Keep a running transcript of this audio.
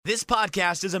This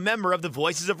podcast is a member of the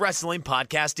Voices of Wrestling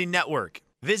Podcasting Network.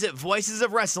 Visit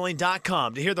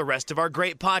voicesofwrestling.com to hear the rest of our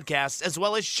great podcasts, as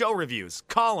well as show reviews,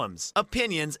 columns,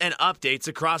 opinions, and updates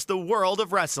across the world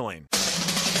of wrestling.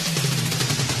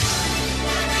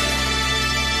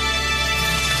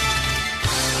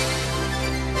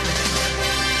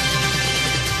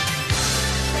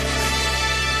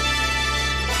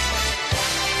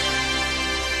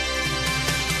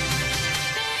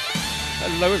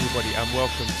 Hello everybody and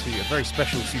welcome to a very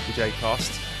special Super J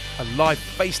Cast, a live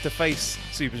face-to-face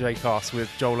Super J Cast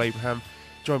with Joel Abraham,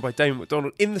 joined by Damon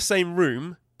McDonald in the same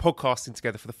room, podcasting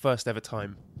together for the first ever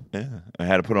time. Yeah, I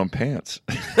had to put on pants.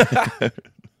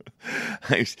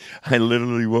 I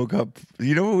literally woke up.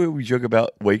 You know what we joke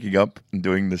about waking up and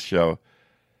doing this show?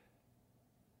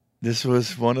 This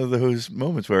was one of those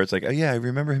moments where it's like, oh yeah, I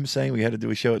remember him saying we had to do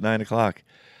a show at 9 o'clock.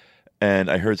 And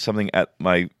I heard something at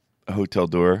my hotel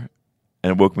door. And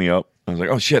it woke me up. I was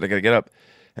like, oh, shit, I got to get up.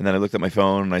 And then I looked at my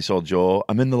phone, and I saw Joel.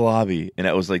 I'm in the lobby, and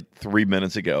that was like 3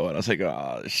 minutes ago. And I was like,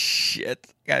 oh,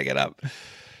 shit, got to get up.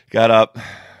 Got up,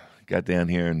 got down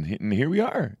here, and here we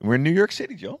are. We're in New York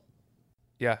City, Joel.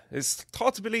 Yeah, it's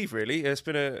hard to believe, really. It's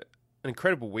been an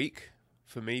incredible week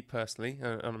for me personally,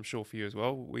 and I'm sure for you as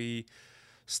well. We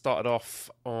started off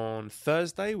on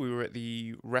Thursday. We were at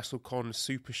the WrestleCon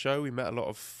Super Show. We met a lot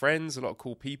of friends, a lot of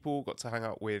cool people. Got to hang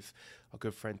out with our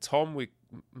good friend Tom. We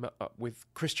met up with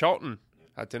Chris Charlton.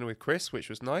 Had dinner with Chris, which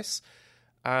was nice.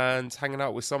 And hanging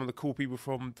out with some of the cool people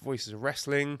from Voices of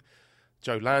Wrestling.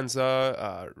 Joe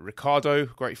Lanza, Ricardo.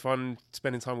 Great fun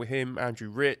spending time with him. Andrew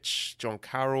Rich, John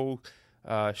Carroll,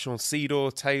 Sean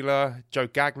Cedar, Taylor, Joe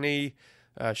Gagney,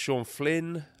 Sean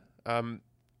Flynn.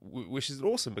 Which is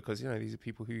awesome because, you know, these are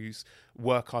people whose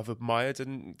work I've admired,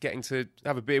 and getting to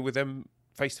have a beer with them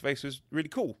face to face was really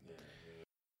cool.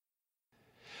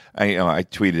 I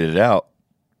tweeted it out.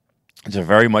 It's a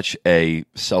very much a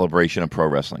celebration of pro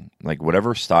wrestling. Like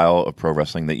whatever style of pro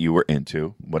wrestling that you were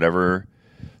into, whatever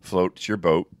floats your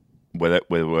boat,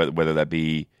 whether that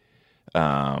be,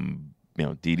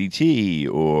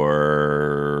 DDT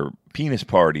or Penis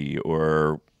Party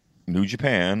or New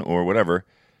Japan or whatever.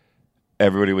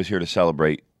 Everybody was here to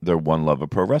celebrate their one love of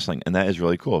pro wrestling, and that is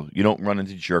really cool. You don't run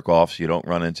into jerk-offs. You don't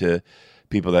run into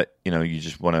people that, you know, you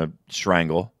just want to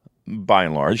strangle, by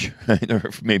and large, or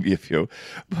maybe a few.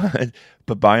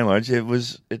 But by and large,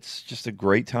 it's just a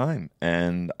great time,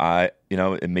 and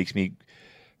it makes me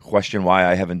question why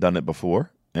I haven't done it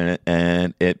before, and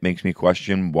it makes me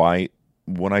question why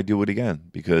when I do it again,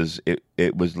 because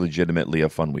it was legitimately a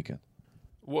fun weekend.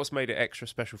 What's made it extra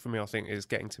special for me, I think, is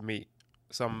getting to meet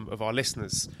some of our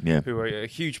listeners who are a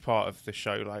huge part of the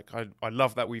show. Like I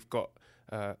love that we've got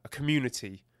a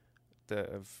community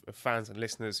of fans and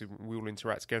listeners who we all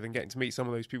interact together, and getting to meet some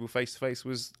of those people face to face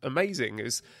was amazing.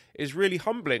 Is really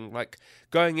humbling. Like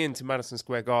going into Madison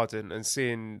Square Garden and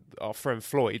seeing our friend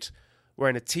Floyd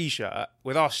wearing a T-shirt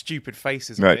with our stupid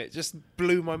faces on it just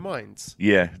blew my mind.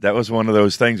 Yeah, that was one of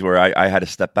those things where I had to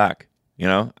step back. You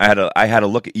know, I had to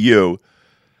look at you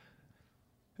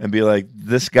and be like,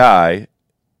 this guy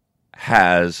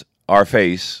has our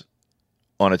face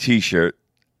on a T-shirt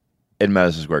in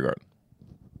Madison Square Garden.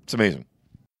 It's amazing.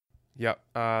 Yeah,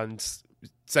 and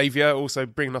Xavier also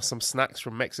bringing us some snacks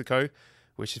from Mexico,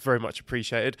 which is very much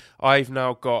appreciated. I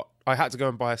had to go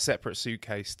and buy a separate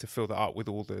suitcase to fill that up with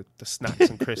all the snacks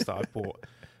and crisps that I bought.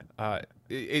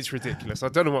 It's ridiculous. I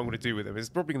don't know what I'm going to do with them. It's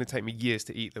probably going to take me years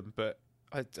to eat them, but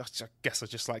I guess I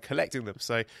just like collecting them.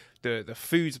 So the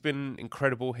food's been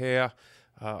incredible here.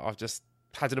 I've just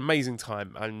had an amazing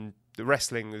time, and the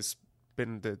wrestling has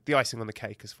been the icing on the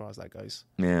cake as far as that goes.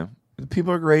 Yeah, the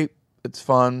people are great. It's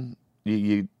fun.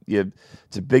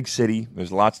 It's a big city.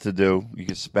 There's lots to do. You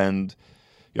can spend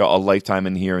a lifetime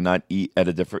in here and not eat at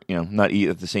not eat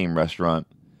at the same restaurant.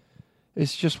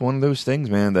 It's just one of those things,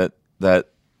 man. That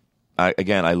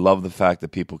I love the fact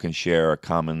that people can share a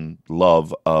common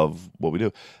love of what we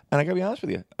do. And I gotta be honest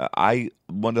with you,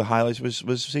 one of the highlights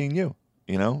was seeing you.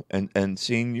 You know, and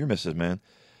seeing your missus, man,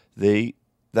 seeing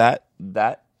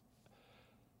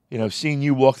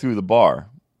you walk through the bar,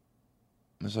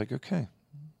 I was like, okay,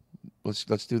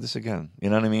 let's do this again. You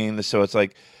know what I mean? So it's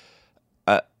like,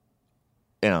 that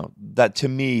to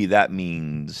me that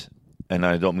means, and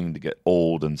I don't mean to get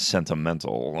old and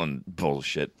sentimental and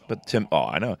bullshit, but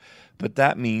I know, but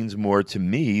that means more to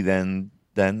me than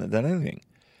anything.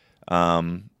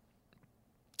 And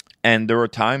there are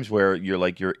times where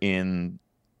you're in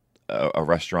a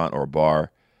restaurant or a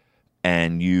bar,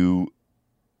 and you're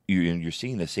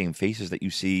seeing the same faces that you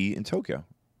see in Tokyo.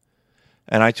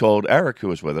 And I told Eric, who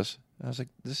was with us, I was like,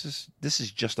 "This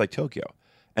is just like Tokyo."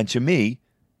 And to me,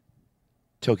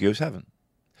 Tokyo's heaven.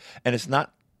 And it's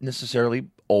not necessarily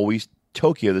always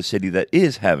Tokyo, the city that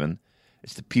is heaven.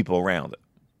 It's the people around it,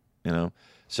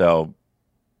 So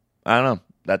I don't know.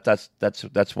 That's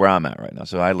where I'm at right now.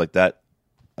 So I like that,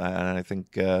 and I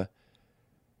think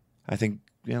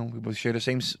we both share the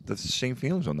same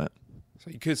feelings on that. So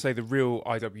you could say the real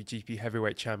IWGP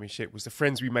Heavyweight Championship was the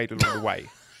friends we made along the way.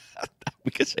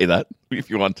 We could say that if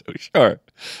you want to. Sure,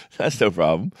 that's no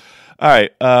problem. All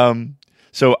right.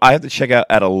 So I have to check out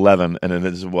at 11, and then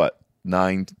it is what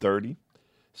 9:30.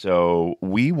 So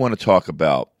we want to talk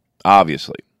about,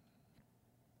 obviously,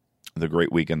 the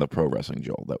great weekend of pro wrestling,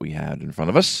 Joel, that we had in front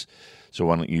of us. So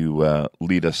why don't you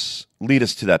lead us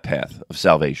to that path of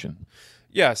salvation?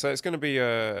 Yeah, so it's going to be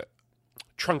a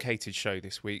truncated show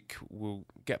this week. We'll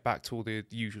get back to all the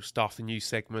usual stuff, the news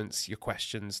segments, your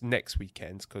questions next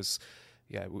weekend, because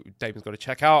Damon's got to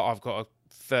check out. I've got a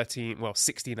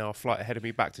 16-hour flight ahead of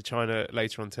me back to China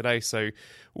later on today. So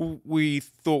we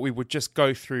thought we would just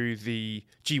go through the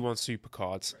G1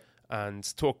 Supercards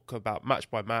and talk about match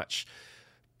by match.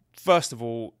 First of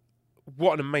all,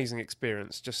 what an amazing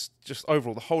experience. Just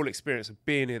overall, the whole experience of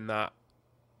being in that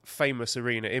famous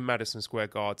arena in Madison Square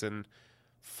Garden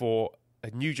for a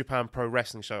New Japan Pro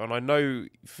Wrestling show. And I know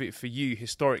for you,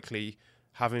 historically,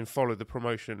 having followed the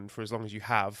promotion for as long as you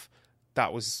have,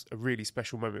 that was a really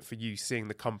special moment for you, seeing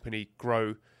the company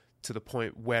grow to the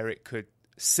point where it could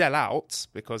sell out,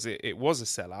 because it was a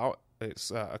sellout.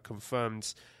 It's a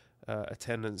confirmed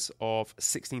attendance of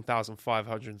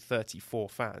 16,534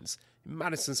 fans.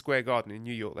 Madison Square Garden in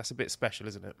New York, that's a bit special,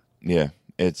 isn't it? Yeah,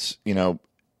 it's,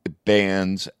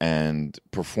 bands and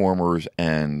performers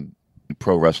and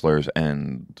pro wrestlers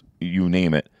and you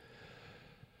name it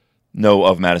know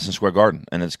of Madison Square Garden.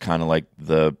 And it's kind of like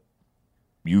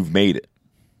you've made it.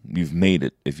 You've made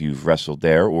it if you've wrestled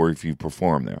there or if you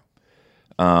performed there.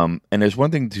 And there's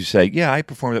one thing to say, yeah, I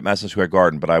performed at Madison Square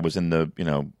Garden, but I was in the,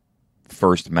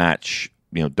 first match,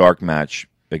 dark match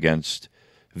against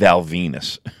Val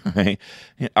Venus. Right?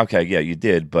 Okay, yeah, you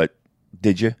did, but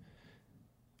did you?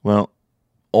 Well,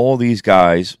 all these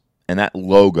guys and that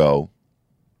logo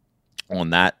on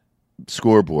that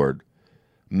scoreboard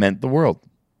meant the world.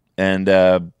 And,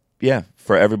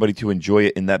 for everybody to enjoy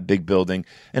it in that big building,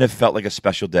 and it felt like a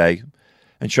special day.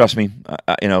 And trust me,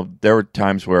 there were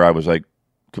times where I was like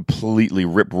completely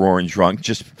rip-roaring drunk,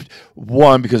 just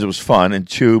one, because it was fun, and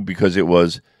two, because it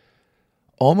was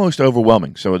almost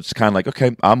overwhelming. So it's kind of like,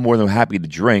 okay, I'm more than happy to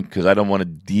drink because I don't want to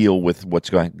deal with what's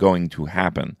going to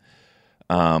happen.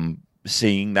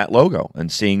 Seeing that logo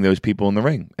and seeing those people in the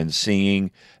ring and seeing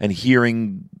and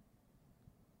hearing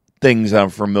things that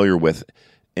I'm familiar with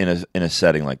in a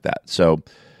setting like that. So,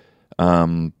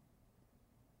 it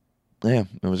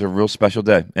was a real special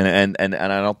day, and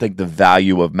I don't think the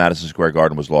value of Madison Square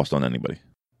Garden was lost on anybody.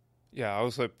 Yeah,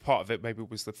 also part of it maybe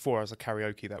was the 4 hours of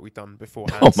karaoke that we'd done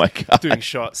beforehand. Oh my God, doing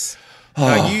shots.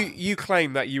 You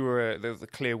claim that you were the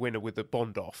clear winner with the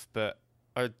Bond off, but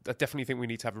I definitely think we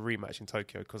need to have a rematch in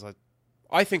Tokyo, because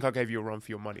I think I gave you a run for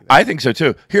your money there. I think so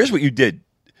too. Here's what you did: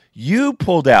 you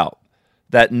pulled out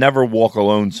that "Never Walk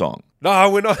Alone" song.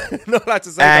 No, we're not allowed to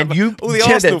say and that. All the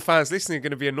Arsenal fans listening are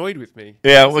going to be annoyed with me.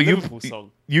 Yeah, it's well, Liverpool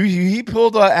song. He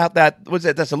pulled out that. What's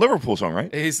that? That's a Liverpool song,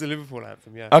 right? It is the Liverpool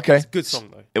anthem. Yeah. Okay, it's a good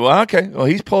song though. Well, okay. Well,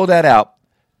 he's pulled that out,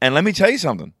 and let me tell you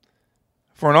something.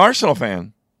 For an Arsenal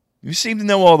fan, you seem to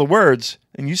know all the words,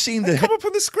 and you seem to come up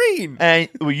on the screen, and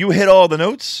you hit all the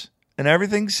notes, and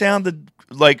everything sounded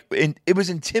like it was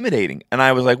intimidating. And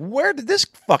I was like, "Where did this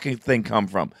fucking thing come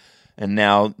from?" And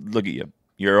now look at you.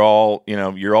 You're all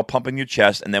pumping your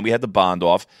chest, and then we had the Bond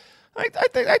off. I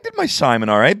think I did my Simon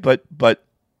all right, but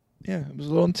yeah, it was a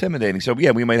little intimidating. So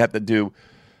yeah, we might have to do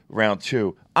round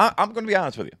 2. I'm going to be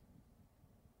honest with you.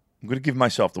 I'm going to give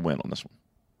myself the win on this one.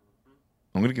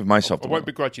 I'm going to give myself the win. I won't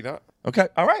begrudge you that. Okay,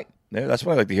 all right. Yeah, that's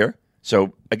what I like to hear.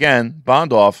 So again,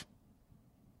 Bond off.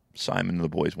 Simon and the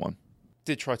boys won.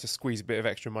 Did try to squeeze a bit of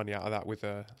extra money out of that with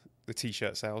the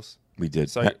T-shirt sales. We did.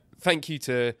 So thank you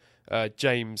to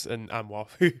James and Anwar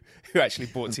who actually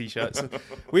bought T-shirts.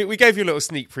 we gave you a little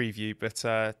sneak preview, but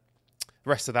the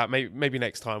rest of that maybe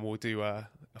next time we'll do a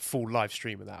full live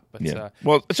stream of that. But yeah.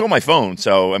 Well, it's on my phone,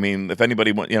 so I mean, if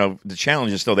anybody wants, the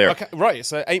challenge is still there. Okay, right.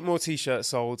 So 8 more T-shirts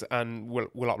sold, and we'll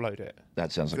upload it.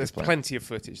 That sounds like there's a plan. Plenty of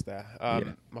footage there.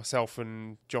 Myself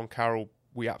and John Carroll,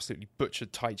 we absolutely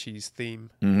butchered Tai Chi's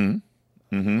theme. Mm-hmm.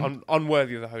 Mm-hmm.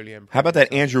 Unworthy of the Holy Emperor. How about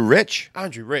that Andrew Rich?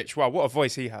 Andrew Rich, wow, what a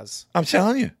voice he has! I'm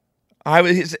telling you,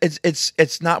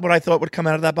 it's not what I thought would come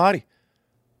out of that body.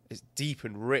 It's deep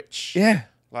and rich. Yeah,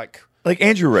 like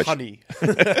Andrew Rich, honey,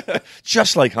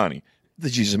 just like honey, the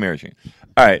Jesus Mary chain.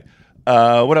 All right,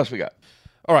 what else we got?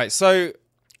 All right, so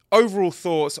overall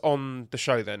thoughts on the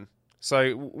show then.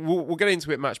 So we'll get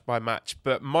into it match by match,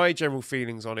 but my general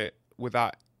feelings on it were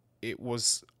that it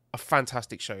was a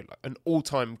fantastic show, like an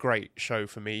all-time great show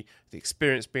for me. The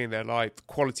experience being there live, the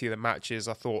quality of the matches,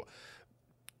 I thought,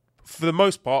 for the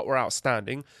most part, were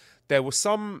outstanding. There were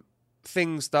some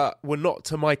things that were not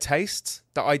to my taste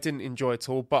that I didn't enjoy at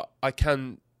all, but I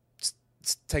can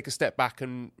take a step back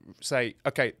and say,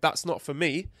 okay, that's not for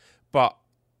me, but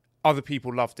other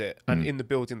people loved it, and in the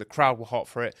building, the crowd were hot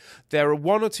for it. There are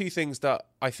one or two things that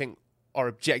I think are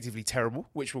objectively terrible,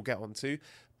 which we'll get onto,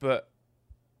 but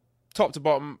top to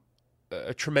bottom,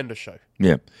 a tremendous show.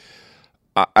 Yeah,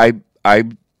 I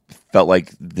felt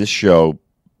like this show.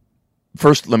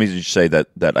 First, let me just say that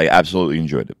I absolutely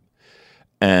enjoyed it,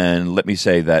 and let me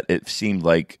say that it seemed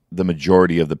like the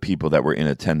majority of the people that were in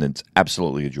attendance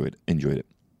absolutely enjoyed it.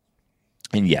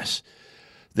 And yes,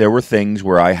 there were things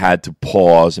where I had to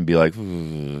pause and be like,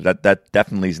 that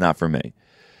definitely is not for me.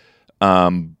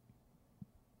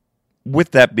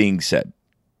 With that being said,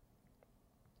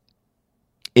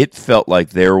 it felt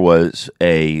like there was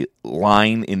a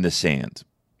line in the sand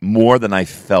more than I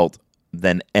felt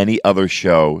than any other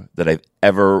show that I've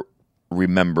ever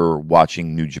remember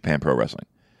watching New Japan Pro Wrestling.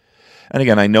 And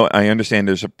again, I understand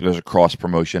there's a cross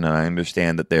promotion, and I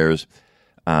understand that there's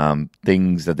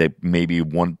things that they maybe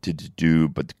wanted to do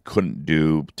but couldn't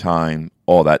do, time,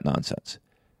 all that nonsense.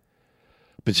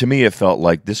 But to me, it felt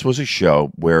like this was a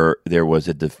show where there was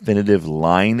a definitive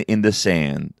line in the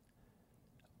sand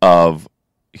of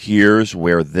here's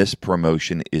where this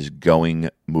promotion is going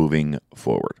moving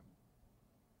forward.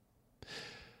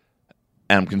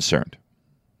 And I'm concerned.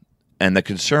 And the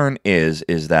concern is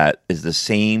that the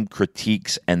same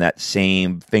critiques and that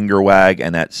same finger wag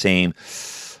and that same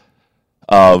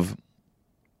of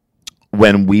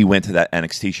when we went to that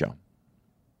NXT show,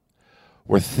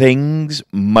 where things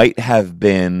might have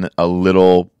been a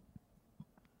little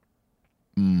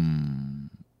dumbed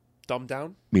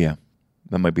down? Yeah,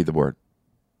 that might be the word.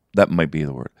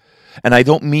 And I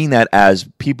don't mean that as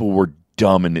people were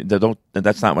dumb, and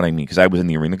that's not what I mean, because I was in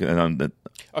the arena.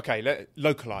 Okay,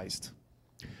 localized.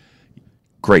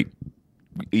 Great.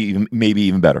 Maybe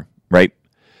even better, right?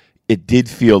 It did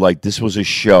feel like this was a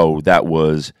show that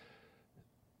was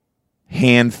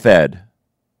hand-fed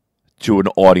to an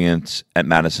audience at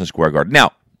Madison Square Garden.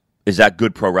 Now, is that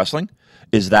good pro wrestling?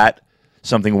 Is that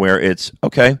something where it's,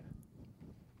 okay,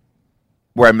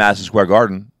 we're at Madison Square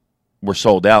Garden, we're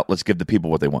sold out, let's give the people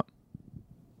what they want?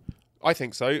 I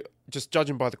think so. Just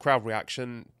judging by the crowd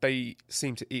reaction, they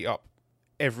seem to eat up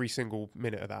every single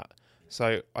minute of that.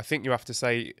 So I think you have to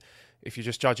say, if you're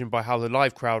just judging by how the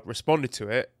live crowd responded to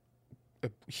it, a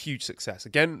huge success.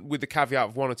 Again, with the caveat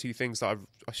of one or two things that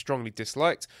I strongly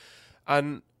disliked.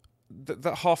 And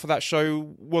that half of that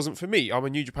show wasn't for me. I'm a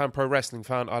New Japan Pro Wrestling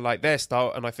fan. I like their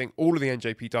style, and I think all of the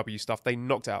NJPW stuff, they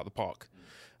knocked it out of the park.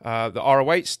 The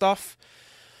ROH stuff,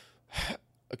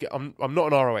 I'm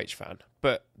not an ROH fan,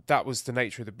 but that was the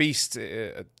nature of the beast.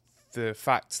 The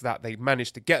fact that they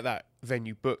managed to get that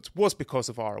venue booked was because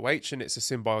of ROH, and it's a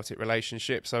symbiotic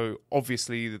relationship. So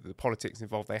obviously the politics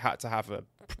involved, they had to have a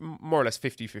more or less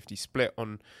 50-50 split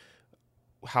on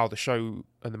how the show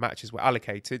and the matches were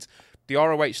allocated. The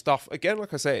ROH stuff, again,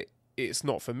 like I say, it's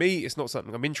not for me. It's not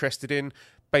something I'm interested in.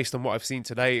 Based on what I've seen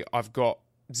today, I've got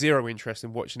zero interest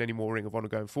in watching any more Ring of Honor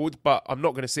going forward. But I'm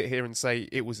not going to sit here and say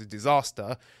it was a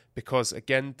disaster because,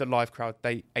 again, the live crowd,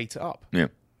 they ate it up. Yeah.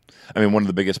 I mean, one of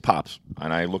the biggest pops.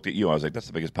 And I looked at you, I was like, that's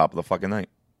the biggest pop of the fucking night.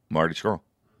 Marty Scurll.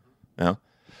 You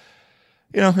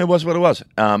know, it was what it was.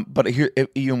 But here,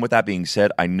 even with that being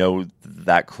said, I know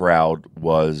that crowd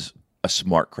was a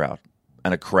smart crowd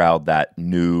and a crowd that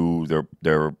knew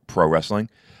their pro wrestling.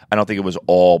 I don't think it was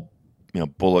all,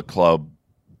 Bullet Club,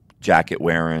 jacket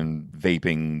wearing,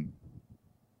 vaping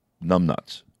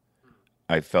numbnuts.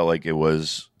 I felt like it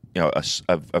was,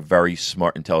 a very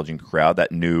smart, intelligent crowd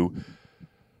that knew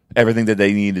everything that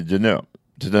they needed to know.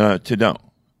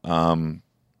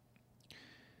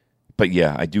 But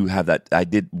yeah, I do have that. I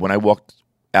did when I walked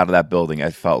out of that building. I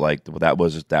felt like that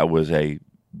was a.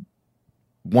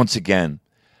 Once again,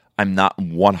 I'm not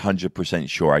 100%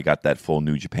 sure I got that full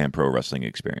New Japan Pro Wrestling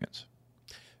experience.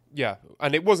 Yeah,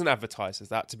 and it wasn't advertised as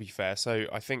that, to be fair. So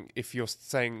I think if you're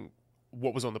saying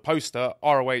what was on the poster,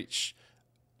 ROH,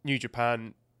 New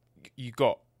Japan, you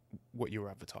got what you were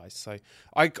advertised. So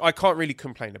I can't really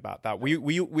complain about that.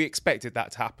 We expected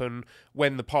that to happen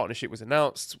when the partnership was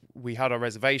announced. We had our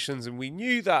reservations, and we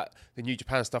knew that the New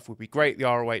Japan stuff would be great. The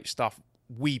ROH stuff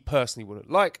we personally wouldn't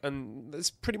like, and that's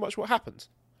pretty much what happened.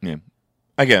 Yeah.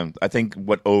 Again, I think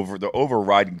the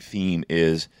overriding theme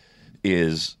is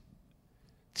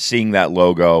seeing that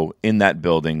logo in that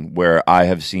building where I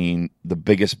have seen the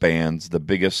biggest bands, the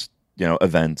biggest,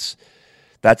 events.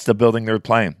 That's the building they're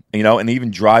playing, and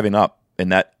even driving up in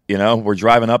that, we're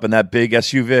driving up in that big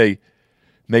SUV,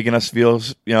 making us feel,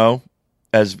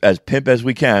 as pimp as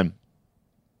we can.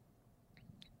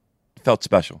 Felt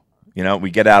special.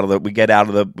 We get out of the vehicle. We get out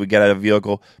of the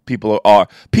vehicle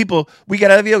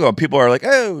and people are like,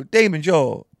 oh, Damon,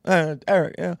 Joel,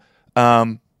 Eric,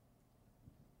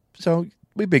 so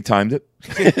we big timed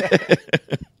it.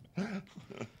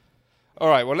 All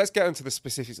right, well, let's get into the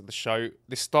specifics of the show.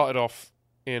 This started off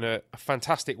in a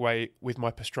fantastic way with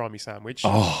my pastrami sandwich.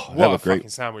 Oh, that what a looked great.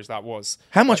 fucking sandwich that was.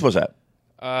 How much was that?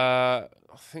 I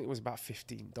think it was about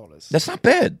 $15. That's not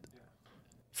bad.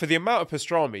 For the amount of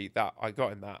pastrami that I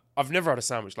got in that, I've never had a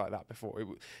sandwich like that before.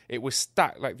 It was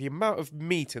stacked. Like, the amount of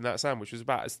meat in that sandwich was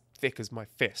about as thick as my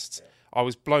fists. I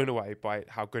was blown away by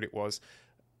how good it was.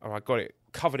 And I got it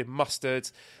covered in mustard.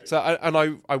 So,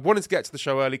 I wanted to get to the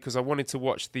show early because I wanted to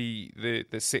watch the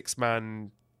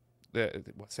six-man,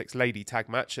 six-lady tag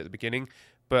match at the beginning.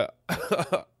 But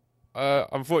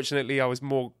unfortunately, I was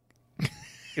more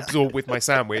absorbed with my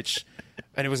sandwich.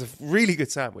 And it was a really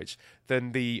good sandwich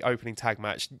than the opening tag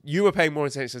match. You were paying more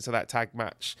attention to that tag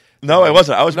match. No, I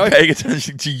wasn't. I was paying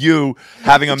attention to you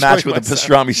having a match with a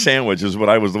pastrami sandwich is what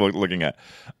I was looking at.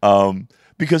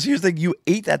 Because here's the thing, you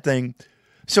ate that thing.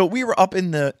 So we were up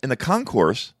in the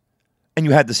concourse, and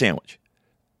you had the sandwich.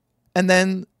 And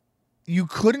then you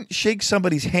couldn't shake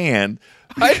somebody's hand.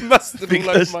 I had mustard all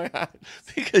over my hand.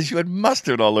 Because you had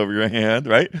mustard all over your hand,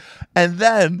 right? And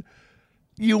then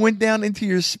you went down into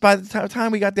your... By the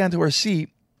time we got down to our seat,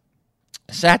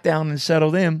 sat down and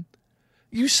settled in,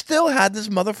 you still had this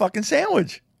motherfucking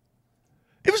sandwich.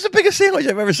 It was the biggest sandwich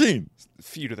I've ever seen.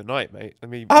 Feud of the night, mate. I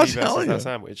mean, I'll tell you. That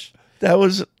sandwich. That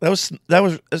was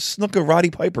a Snooker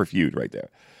Roddy Piper feud right there,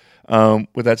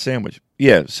 with that sandwich.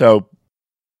 Yeah. So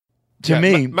to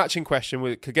me, match in question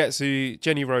with Kagetsu,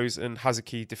 Jenny Rose, and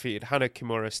Hazuki defeated Hana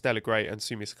Kimura, Stella Gray, and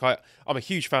Sumi Sakai. I'm a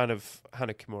huge fan of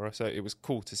Hana Kimura, so it was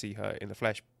cool to see her in the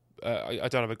flesh. I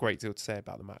don't have a great deal to say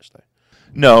about the match, though.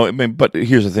 No, I mean, but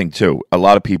here's the thing too. A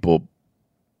lot of people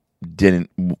didn't.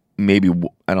 Maybe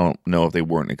I don't know if they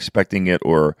weren't expecting it,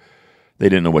 or they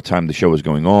didn't know what time the show was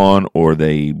going on, or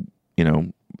they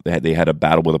had a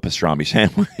battle with a pastrami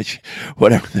sandwich,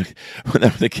 whatever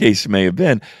the case may have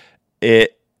been.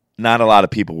 Not a lot of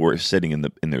people were sitting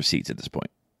in their seats at this point.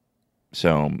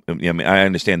 So I mean, I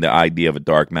understand the idea of a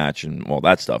dark match and all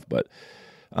that stuff, but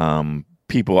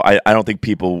people, I don't think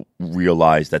people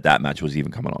realized that match was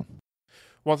even coming on.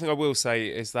 One thing I will say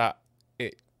is that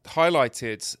it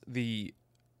highlighted the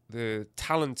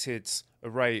talented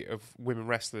array of women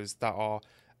wrestlers that are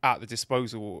at the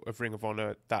disposal of Ring of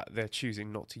Honor that they're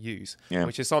choosing not to use,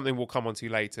 which is something we'll come on to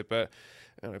later. But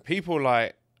people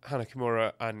like Hana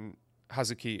Kimura and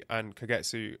Hazuki and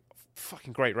Kagetsu,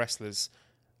 fucking great wrestlers,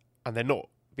 and they're not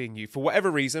being used for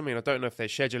whatever reason. I mean, I don't know if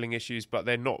there's scheduling issues, but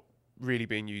they're not really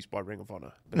being used by Ring of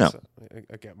Honor. No.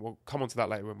 Again, we'll come on to that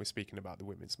later when we're speaking about the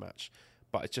women's match.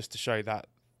 But it's just to show that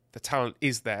the talent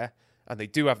is there, and they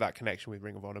do have that connection with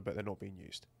Ring of Honor, but they're not being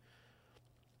used.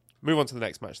 Move on to the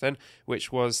next match then,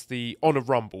 which was the Honor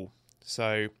Rumble.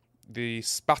 So the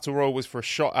Battle Royal was for a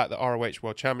shot at the ROH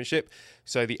World Championship.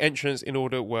 So the entrants in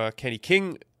order were Kenny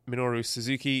King, Minoru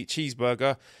Suzuki,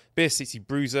 Cheeseburger, Beer City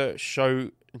Bruiser,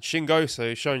 Sho and Shingo.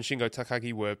 So Sho and Shingo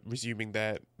Takagi were resuming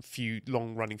their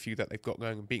long-running feud that they've got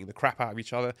going and beating the crap out of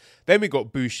each other. Then we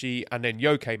got Bushi, and then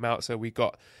Yo came out. So we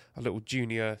got a little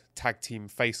junior tag team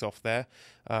face-off there.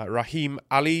 Raheem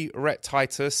Ali, Rhett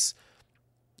Titus,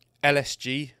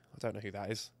 LSG. I don't know who that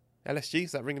is. LSG?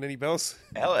 Is that ringing any bells?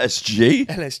 LSG?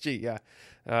 LSG, yeah.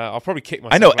 I'll probably kick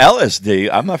myself. I know LSD.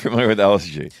 I'm not familiar with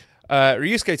LSG.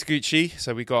 Ryusuke Taguchi.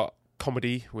 So we got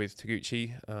comedy with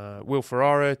Taguchi. Will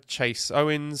Ferrara, Chase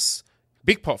Owens.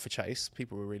 Big pot for Chase.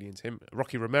 People were really into him.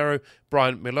 Rocky Romero,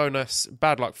 Brian Milonas,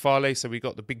 Bad Luck Fale. So we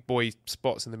got the big boy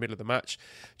spots in the middle of the match.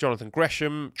 Jonathan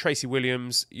Gresham, Tracy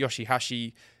Williams,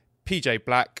 Yoshihashi, PJ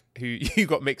Black, who you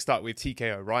got mixed up with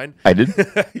TK O'Ryan. I did.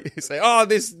 You say,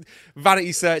 this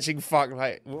vanity searching fuck.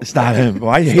 Like, it's not him.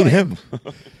 Why I hate him?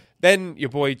 Then your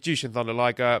boy Jushin Thunder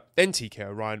Liger, then TK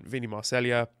O'Ryan, Vinny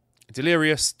Marcellia,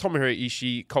 Delirious, Tomohiro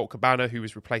Ishii, Colt Cabana, who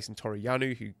was replacing Toru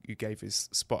Yano, who gave his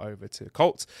spot over to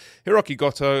Colt, Hiroki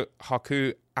Goto,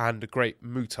 Haku, and the Great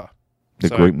Muta.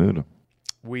 Great Muta.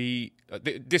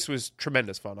 This was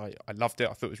tremendous fun. I loved it.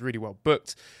 I thought it was really well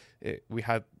booked. We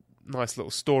had nice little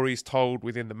stories told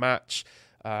within the match.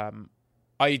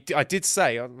 I did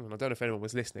say, I don't know if anyone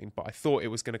was listening, but I thought it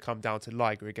was going to come down to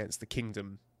Liger against the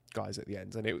Kingdom guys at the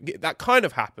end, and that kind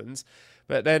of happens.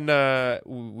 But then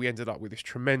we ended up with this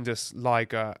tremendous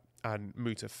Liger and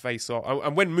Muta face-off.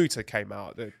 And when Muta came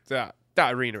out, that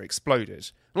arena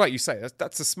exploded. Like you say,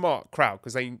 that's a smart crowd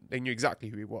because they knew exactly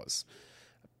who he was.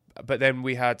 But then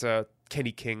we had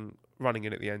Kenny King running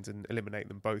in at the end and eliminate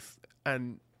them both.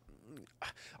 And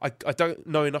I don't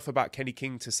know enough about Kenny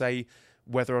King to say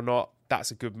whether or not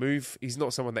that's a good move. He's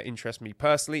not someone that interests me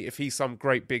personally. If he's some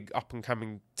great big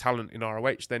up-and-coming talent in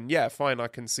ROH, then yeah, fine, I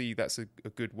can see that's a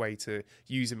good way to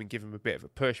use him and give him a bit of a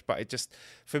push. But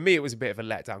for me, it was a bit of a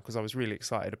letdown because I was really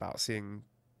excited about seeing...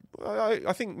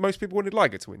 I think most people wanted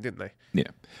Liger to win, didn't they?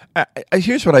 Yeah.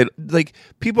 Here's what I... Like,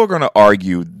 people are going to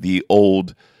argue the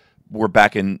old... We're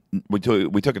back in... We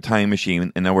took a time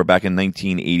machine, and now we're back in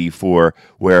 1984,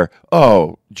 where,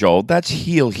 oh, Joel, that's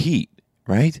heel heat,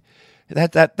 right?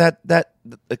 That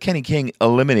Kenny King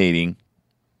eliminating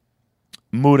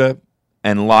Muta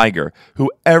and Liger,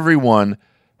 who everyone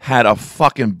had a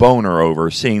fucking boner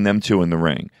over seeing them two in the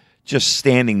ring, just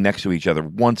standing next to each other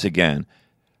once again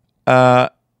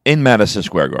in Madison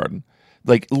Square Garden.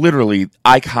 Like, literally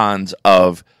icons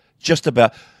of just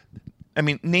about... I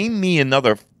mean, name me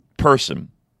another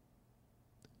person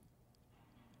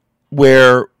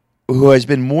who has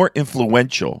been more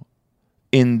influential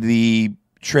in the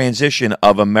transition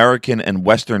of American and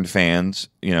Western fans,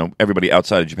 everybody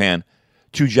outside of Japan,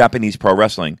 to Japanese pro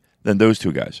wrestling than those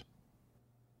two guys.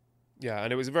 Yeah,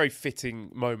 and it was a very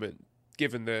fitting moment,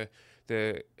 given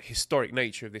the historic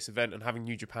nature of this event and having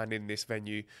New Japan in this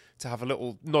venue, to have a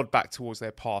little nod back towards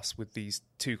their past with these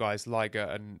two guys, Liger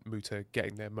and Muta,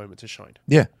 getting their moment to shine.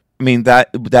 Yeah. I mean, there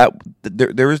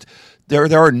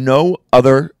are no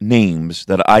other names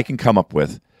that I can come up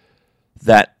with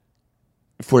that,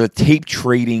 for the tape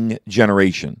trading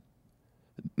generation,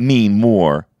 mean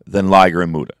more than Liger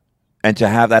and Muta. And to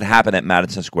have that happen at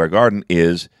Madison Square Garden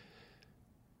is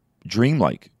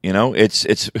dreamlike.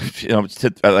 It's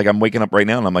like I'm waking up right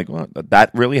now and I'm like, well,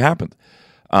 that really happened.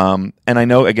 And I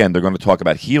know, again, they're going to talk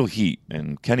about heel heat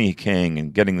and Kenny King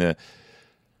and getting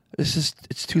it's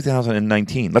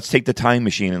 2019. Let's take the time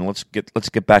machine and let's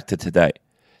get back to today.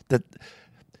 That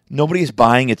nobody is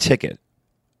buying a ticket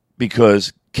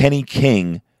because Kenny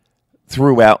King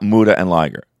threw out Muta and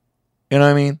Liger. You know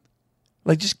what I mean?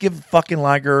 Like, just give fucking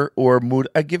Liger or Muta.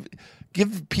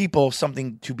 Give people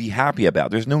something to be happy about.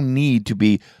 There's no need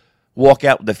to walk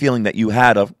out with the feeling that you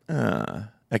had of, that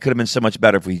could have been so much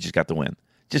better if we just got the win.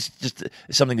 Just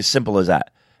something as simple as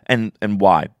that. And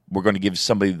why? We're going to give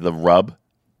somebody the rub?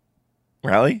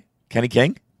 Really? Kenny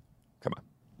King? Come on.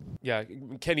 Yeah,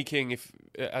 Kenny King, if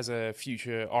as a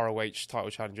future ROH title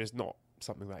challenger, is not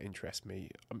something that interests me.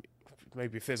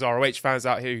 Maybe if there's ROH fans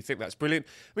out here who think that's brilliant.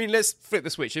 I mean, let's flip the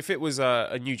switch. If it was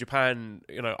a New Japan,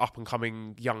 up and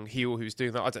coming young heel who's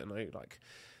doing that, I don't know, like,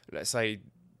 let's say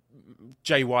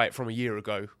Jay White from a year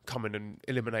ago coming and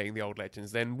eliminating the old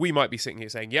legends, then we might be sitting here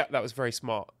saying, yeah, that was very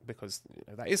smart, because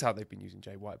that is how they've been using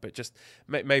Jay White. But just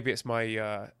maybe it's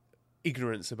my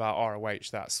ignorance about ROH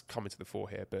that's coming to the fore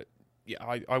here. But yeah,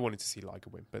 I wanted to see Liger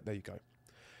win, but there you go.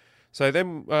 So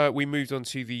then we moved on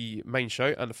to the main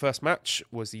show, and the first match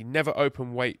was the Never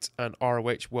Openweight and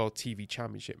ROH World TV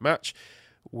Championship match,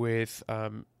 with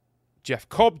Jeff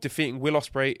Cobb defeating Will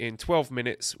Ospreay in 12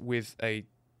 minutes with a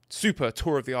super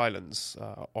Tour of the Islands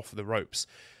off the ropes.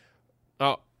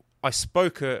 Now, I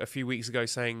spoke a few weeks ago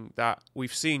saying that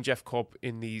we've seen Jeff Cobb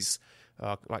in these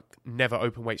never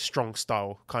openweight strong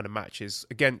style kind of matches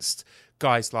against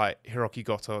guys like Hiroki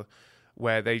Goto,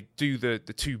 where they do the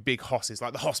two big hosses,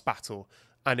 like the Hoss battle,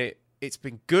 and it's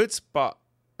been good, but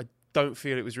I don't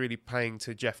feel it was really playing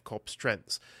to Jeff Cobb's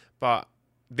strengths. But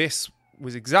this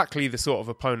was exactly the sort of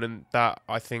opponent that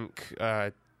I think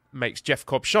makes Jeff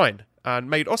Cobb shine, and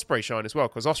made Ospreay shine as well,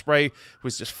 because Ospreay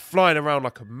was just flying around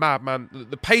like a madman.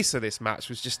 The pace of this match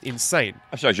was just insane.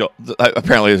 I'm sorry, Joel.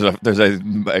 Apparently there's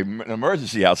an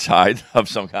emergency outside of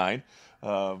some kind.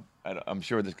 I'm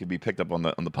sure this could be picked up on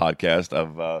the podcast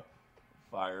of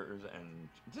fires, and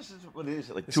this is what it is.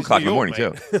 Like 2 o'clock in the morning,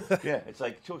 too. Yeah, it's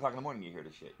like 2 o'clock in the morning you hear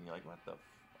this shit, and you're like, what the...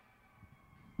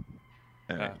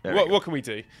 What can we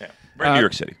do? Yeah. We're in New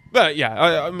York City. But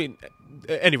yeah, I mean,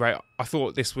 anyway, I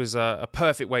thought this was a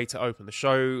perfect way to open the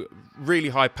show. Really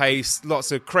high pace,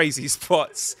 lots of crazy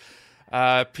spots,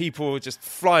 people just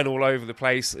flying all over the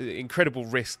place. Incredible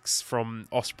risks from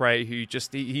Ospreay, who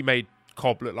just he made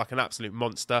Cobb look like an absolute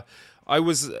monster. I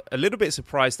was a little bit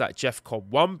surprised that Jeff Cobb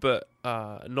won, but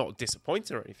not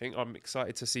disappointed or anything. I'm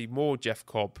excited to see more Jeff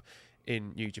Cobb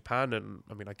in New Japan, and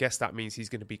I mean, I guess that means he's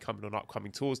going to be coming on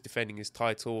upcoming tours, defending his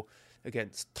title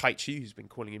against Taichi, who's been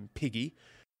calling him Piggy.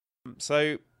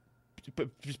 So, but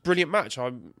brilliant match.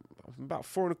 I about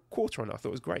 4.25 on it. I thought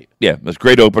it was great. Yeah, it was a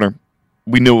great opener.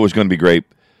 We knew it was going to be great.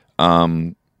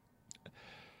 I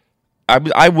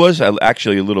was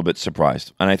actually a little bit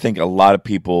surprised, and I think a lot of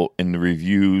people in the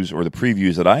reviews or the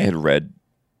previews that I had read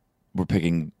were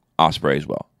picking Ospreay as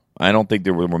well. I don't think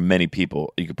there were many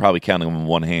people. You could probably count them on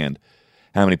one hand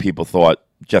how many people thought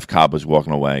Jeff Cobb was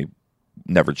walking away,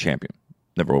 never champion,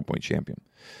 never openweight champion.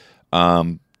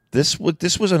 This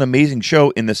was an amazing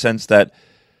show in the sense that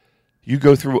you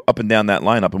go through up and down that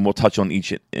lineup, and we'll touch on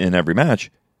each and every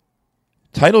match.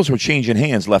 Titles were changing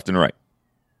hands left and right.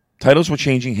 Titles were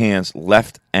changing hands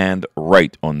left and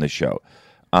right on this show.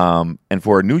 And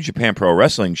for a New Japan Pro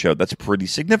Wrestling show, that's pretty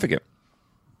significant.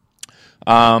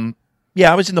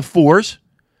 Yeah, I was in the 4s.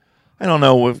 I don't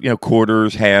know if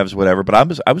quarters, halves, whatever, but I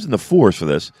was in the 4s for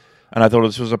this, and I thought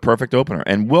this was a perfect opener.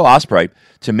 And Will Ospreay,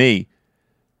 to me,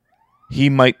 he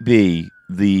might be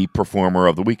the performer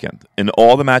of the weekend. In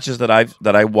all the matches that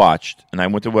I watched, and I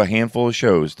went to a handful of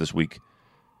shows this week,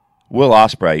 Will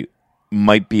Ospreay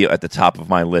might be at the top of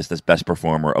my list as best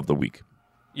performer of the week.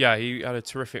 Yeah, he had a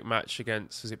terrific match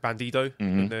against, was it Bandido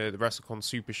in the WrestleCon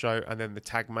Super Show, and then the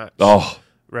tag match.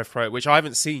 Rev Pro, which I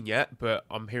haven't seen yet, but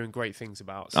I'm hearing great things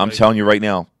about. So. I'm telling you right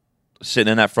now,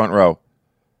 sitting in that front row,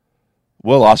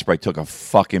 Will Ospreay took a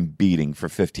fucking beating for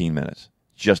 15 minutes.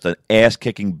 Just an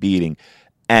ass-kicking beating.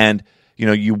 And,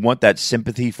 you want that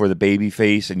sympathy for the baby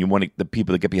face, and you want the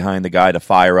people that get behind the guy to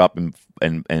fire up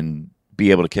and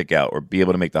be able to kick out or be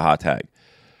able to make the hot tag.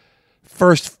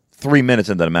 First 3 minutes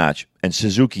into the match, and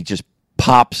Suzuki just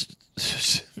pops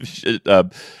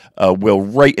Will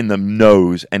right in the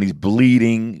nose, and he's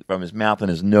bleeding from his mouth and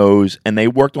his nose, and they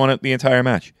worked on it the entire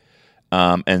match.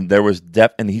 And there was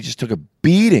depth, and he just took a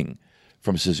beating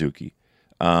from Suzuki.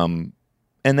 And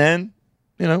then,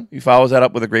 he follows that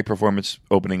up with a great performance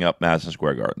opening up Madison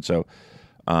Square Garden. So,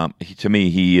 to me,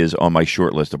 he is on my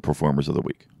short list of performers of the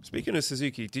week. Speaking of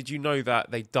Suzuki, did you know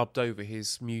that they dubbed over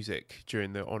his music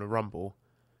during the Honor Rumble?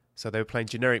 So they were playing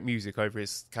generic music over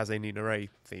his Kaze ni Nare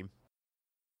theme.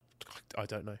 I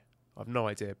don't know. I've no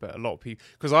idea, but a lot of people...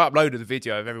 Because I uploaded the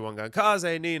video of everyone going,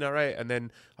 Kaze ni Nare, and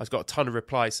then I got a ton of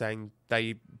replies saying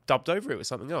they dubbed over it with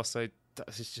something else. So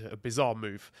that's just a bizarre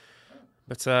move.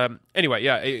 But anyway,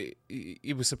 yeah,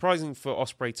 it was surprising for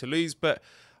Ospreay to lose, but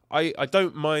I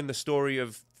don't mind the story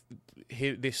of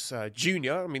this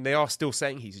junior. I mean, they are still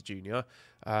saying he's a junior,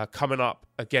 coming up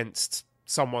against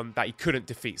someone that he couldn't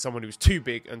defeat, someone who's too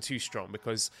big and too strong,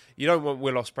 because you don't want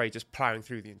Will Ospreay just plowing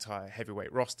through the entire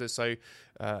heavyweight roster. So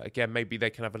again, maybe they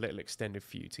can have a little extended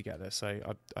feud together. So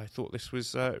I thought this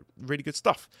was really good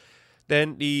stuff.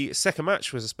 Then the second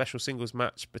match was a special singles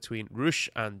match between Rush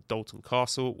and Dalton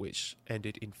Castle, which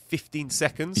ended in 15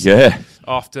 seconds. Yeah.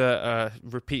 After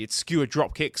repeated skewer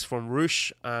drop kicks from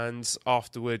Rush, and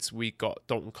afterwards we got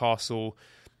Dalton Castle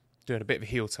doing a bit of a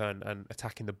heel turn and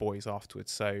attacking the boys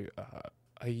afterwards. So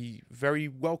a very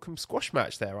welcome squash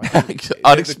match there. I think.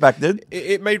 Unexpected.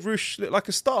 It made Rush look like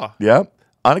a star. Yeah,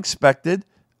 unexpected,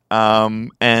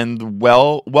 and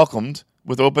welcomed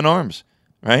with open arms.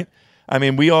 Right. I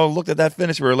mean, we all looked at that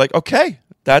finish. We were like, okay,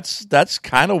 that's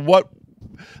kind of what.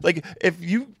 Like, if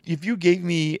you gave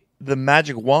me the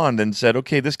magic wand and said,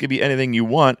 okay, this could be anything you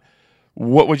want,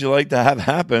 what would you like to have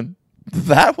happen?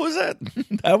 That was it.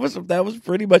 That was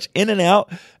pretty much in and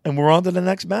out, and we're on to the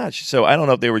next match. So I don't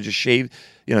know if they were just shaved.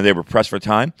 They were pressed for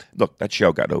time. Look, that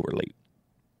show got over late.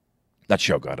 That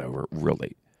show got over real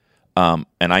late. And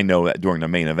I know that during the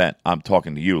main event, I'm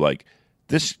talking to you like,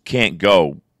 this can't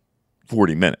go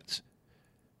 40 minutes.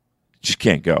 Just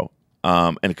can't go.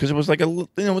 And because it was like it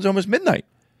was almost midnight.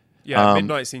 Yeah,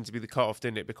 midnight seemed to be the cutoff,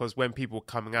 didn't it? Because when people were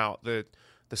coming out, the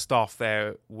staff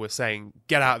there were saying,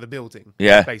 "Get out of the building."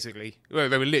 Yeah, basically, they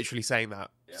were literally saying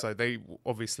that. Yeah. So they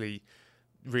obviously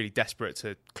really desperate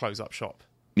to close up shop.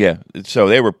 Yeah, so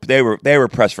they were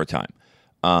pressed for time.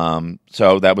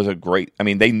 So that was a great. I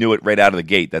mean, they knew it right out of the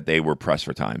gate that they were pressed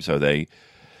for time. So they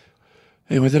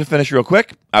went to the finish real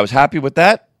quick. I was happy with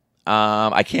that.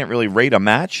 I can't really rate a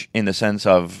match in the sense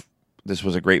of this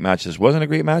was a great match. This wasn't a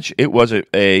great match. It was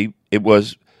it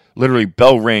was literally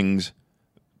bell rings,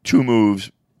 2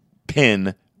 moves,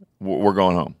 pin. We're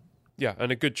going home. Yeah,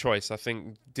 and a good choice. I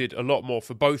think did a lot more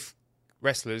for both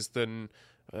wrestlers than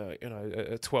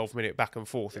a 12-minute back and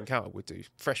forth encounter would do.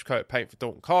 Fresh coat of paint for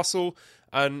Dalton Castle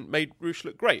and made Rush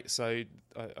look great. So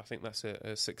I think that's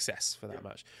a success for that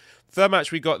match. Third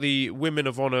match, we got the Women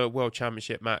of Honor World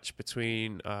Championship match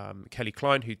between Kelly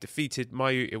Klein, who defeated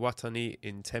Mayu Iwatani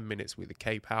in 10 minutes with a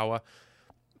K-Power.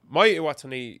 Mayu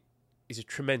Iwatani is a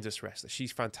tremendous wrestler.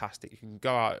 She's fantastic. You can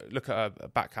go out, look at her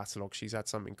back catalogue. She's had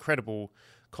some incredible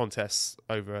contests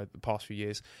over the past few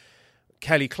years.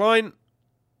 Kelly Klein,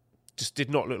 just did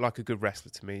not look like a good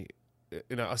wrestler to me.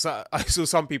 You know, I saw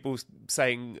some people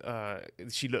saying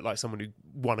she looked like someone who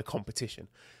won a competition,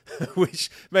 which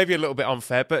may be a little bit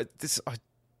unfair, but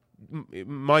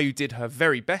Mayu did her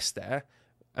very best there,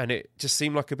 and it just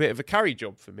seemed like a bit of a carry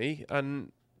job for me,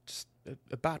 and just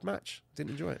a bad match.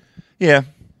 Didn't enjoy it. Yeah.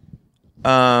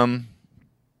 I'm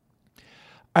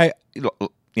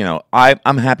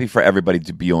happy for everybody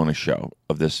to be on a show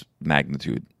of this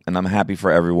magnitude, and I'm happy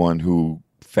for everyone who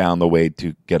found the way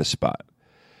to get a spot.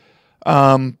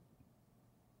 The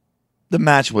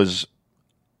match was,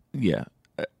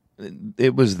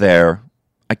 it was there.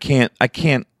 I can't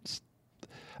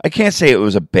say it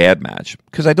was a bad match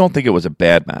because I don't think it was a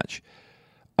bad match.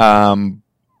 I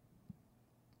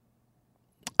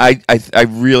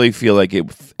really feel like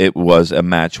it was a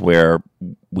match where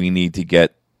we need to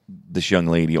get this young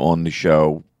lady on the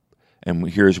show, and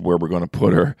here's where we're going to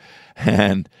put her,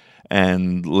 and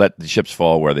let the chips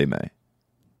fall where they may.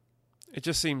 It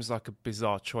just seems like a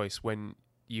bizarre choice when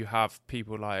you have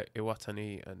people like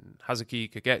Iwatani and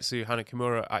Hazuki Kagetsu, Hana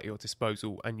Kimura at your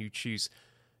disposal, and you choose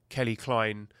Kelly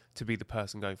Klein to be the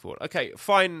person going forward. Okay,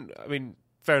 fine. I mean,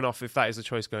 fair enough if that is a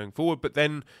choice going forward, but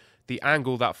then the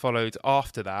angle that followed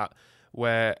after that,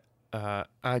 where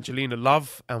Angelina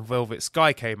Love and Velvet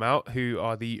Sky came out, who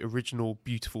are the original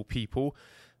Beautiful People.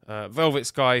 Velvet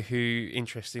Sky, who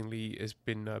interestingly has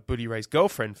been Bully Ray's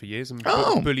girlfriend for years, and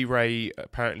Bully Ray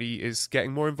apparently is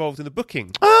getting more involved in the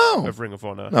booking of Ring of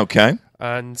Honor. Okay.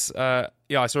 And I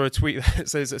saw a tweet that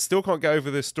says, still can't get over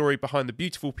the story behind the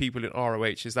Beautiful People in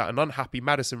ROH is that an unhappy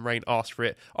Madison Rayne asked for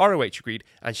it, ROH agreed,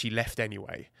 and she left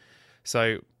anyway.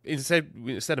 So instead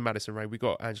of Madison Rayne, we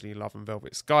got Angelina Love and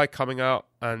Velvet Sky coming out,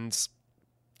 and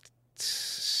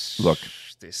look,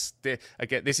 this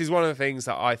is one of the things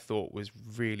that I thought was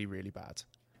really, really bad.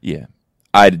 Yeah,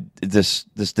 this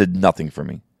did nothing for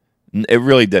me. It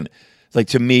really didn't. Like,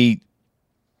 to me,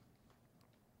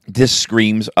 this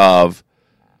screams of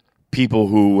people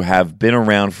who have been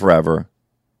around forever,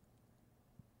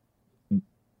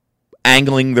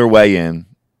 angling their way in,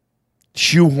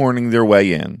 shoehorning their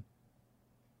way in,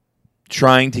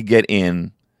 trying to get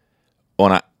in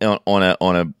on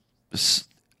a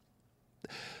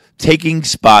taking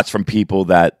spots from people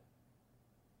that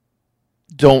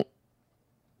don't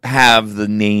have the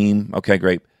name. Okay,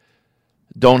 great.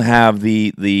 Don't have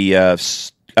the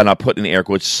and I'll put in air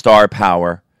quotes, star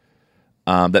power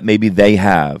that maybe they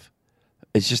have.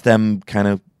 It's just them kind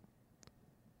of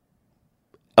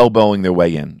elbowing their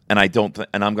way in, and I'm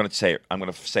going to say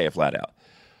it flat out.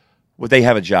 Would they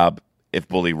have a job if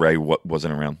Bully Ray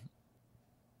wasn't around?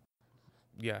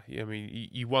 Yeah, I mean,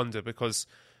 you wonder, because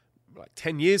like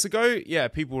 10 years ago,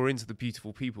 people were into the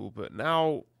Beautiful People, but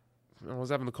now, I was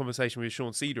having a conversation with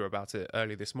Sean Cedar about it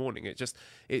earlier this morning.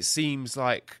 It seems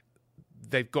like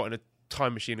they've got in a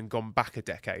time machine and gone back a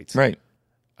decade. Right.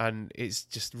 And it's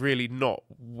just really not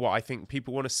what I think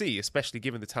people want to see, especially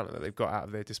given the talent that they've got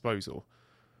at their disposal.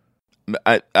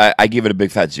 I give it a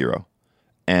big fat 0.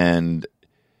 And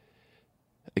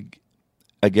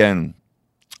again,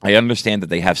 I understand that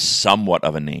they have somewhat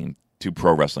of a name to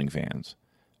pro wrestling fans,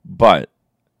 but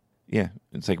yeah,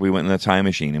 it's like we went in a time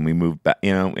machine and we moved back,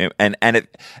 and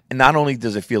not only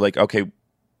does it feel like, okay,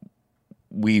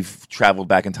 we've traveled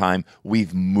back in time,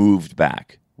 we've moved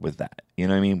back with that. You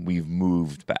know what I mean? We've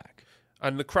moved back.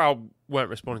 And the crowd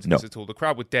weren't responding to this at all. The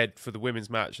crowd were dead for the women's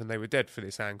match, and they were dead for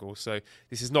this angle. So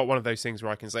this is not one of those things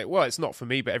where I can say, well, it's not for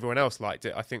me, but everyone else liked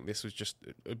it. I think this was just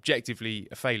objectively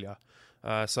a failure.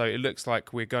 So it looks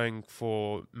like we're going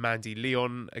for Mandy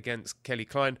Leon against Kelly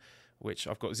Klein, which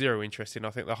I've got zero interest in. I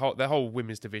think the whole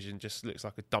women's division just looks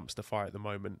like a dumpster fire at the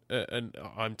moment. And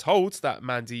I'm told that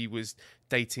Mandy was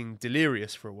dating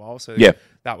Delirious for a while, so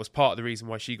that was part of the reason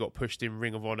why she got pushed in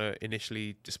Ring of Honor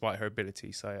initially, despite her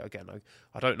ability. So again,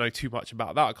 I don't know too much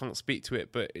about that. I can't speak to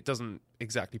it, but it doesn't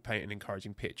exactly paint an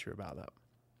encouraging picture about that.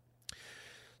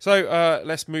 So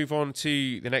let's move on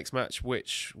to the next match,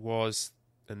 which was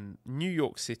a New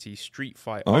York City Street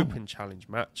Fight Open Challenge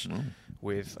match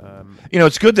with...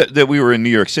 it's good that we were in New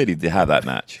York City to have that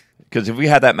match, because if we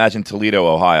had that match in Toledo,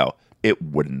 Ohio, it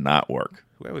would not work.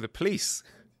 Where were the police?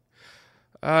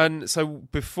 And so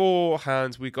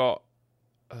beforehand, we got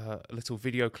a little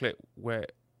video clip where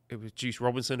it was Juice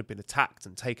Robinson had been attacked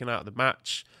and taken out of the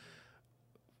match.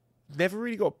 Never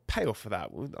really got a payoff for that.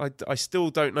 I still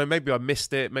don't know. Maybe I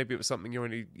missed it. Maybe it was something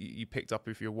you picked up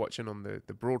if you're watching on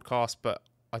the broadcast, but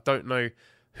I don't know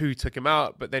who took him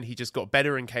out, but then he just got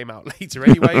better and came out later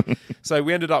anyway. So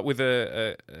we ended up with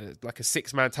a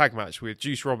 6-man tag match with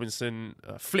Juice Robinson,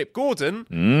 Flip Gordon.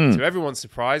 To everyone's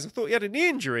surprise, I thought he had a knee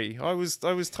injury. I was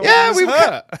told he was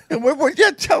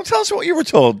hurt. Tell us what you were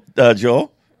told,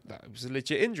 Joel. That was a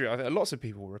legit injury. I think lots of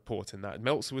people were reporting that.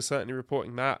 Meltzer was certainly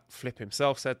reporting that. Flip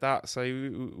himself said that. So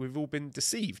we've all been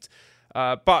deceived.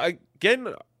 But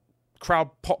again, crowd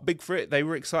popped big for it. They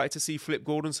were excited to see Flip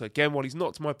Gordon. So again, while he's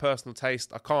not to my personal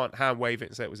taste, I can't hand wave it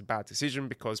and say it was a bad decision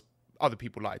because other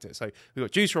people liked it. So we got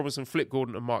Juice Robinson, Flip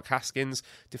Gordon, and Mark Haskins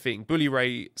defeating Bully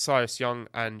Ray, Cyrus Young,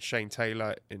 and Shane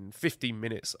Taylor in 15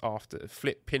 minutes after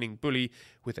Flip pinning Bully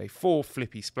with a 4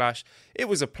 flippy splash. It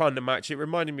was a plunder match. It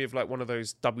reminded me of like one of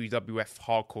those WWF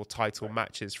hardcore title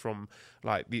matches from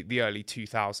like the early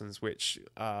 2000s, which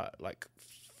like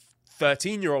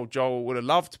 13-year-old Joel would have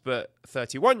loved, but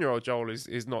 31-year-old Joel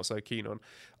is not so keen on.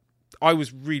 I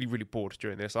was really, really bored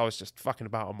during this. I was just fucking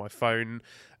about on my phone,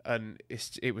 and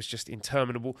it was just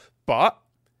interminable. But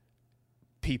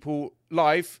people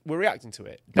live were reacting to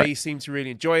it. They seemed to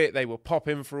really enjoy it. They were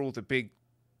popping for all the big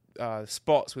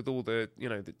spots with all the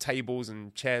the tables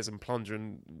and chairs and plunger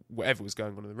and whatever was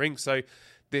going on in the ring. So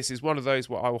this is one of those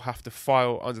where I will have to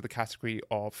file under the category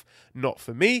of not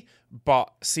for me, but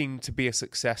seemed to be a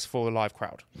success for the live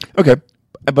crowd. Okay,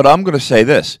 but I'm going to say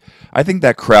this: I think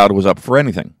that crowd was up for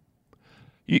anything.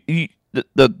 They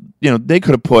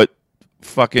could have put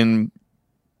fucking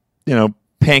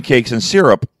pancakes and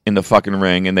syrup in the fucking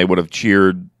ring, and they would have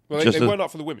cheered. Well, they weren't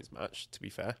up for the women's match, to be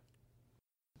fair.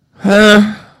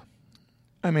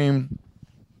 I mean,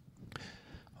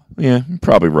 yeah, you're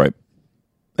probably right.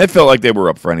 It felt like they were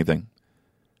up for anything.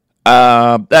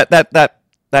 That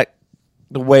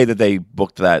the way that they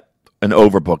booked that and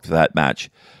overbooked that match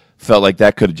felt like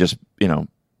that could have just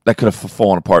that could have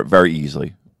fallen apart very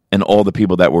easily. And all the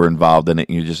people that were involved in it,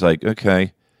 and you're just like,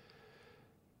 okay.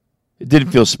 It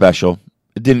didn't feel special.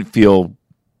 It didn't feel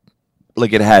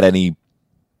like it had any.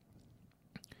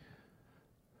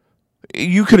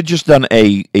 You could have just done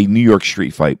a New York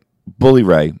street fight, Bully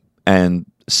Ray and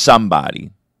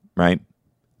somebody, right?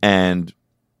 And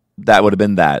that would have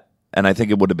been that. And I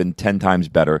think it would have been 10 times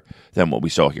better than what we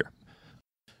saw here.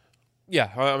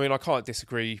 Yeah, I mean, I can't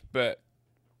disagree, but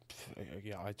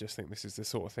yeah, I just think this is the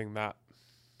sort of thing that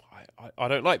I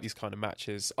don't like these kind of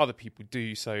matches. Other people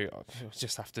do, so I'll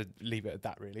just have to leave it at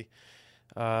that, really.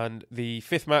 And the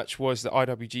 5th match was the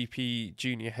IWGP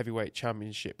Junior Heavyweight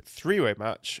Championship 3-way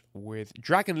match with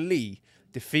Dragon Lee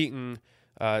pinning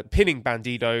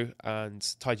Bandido, and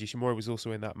Taiji Ishimori was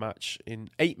also in that match in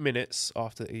 8 minutes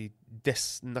after a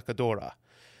Desnakadora.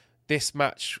 This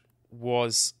match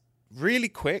was really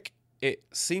quick. It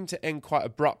seemed to end quite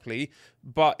abruptly,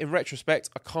 but in retrospect,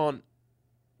 I can't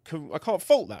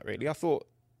fault that, really. I thought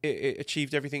it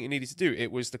achieved everything it needed to do.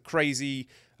 It was the crazy,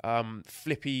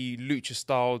 flippy,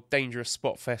 lucha-style, dangerous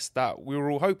spot fest that we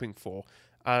were all hoping for.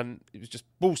 And it was just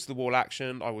balls-to-the-wall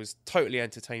action. I was totally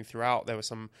entertained throughout. There were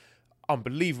some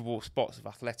unbelievable spots of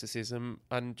athleticism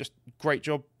and just great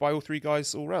job by all three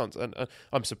guys all round. And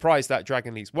I'm surprised that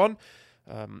Dragon Lee's won.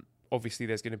 Obviously,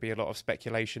 there's going to be a lot of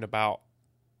speculation about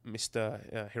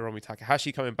Mr. Hiromu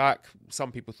Takahashi coming back.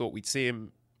 Some people thought we'd see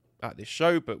him at this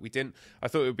show, but we didn't. I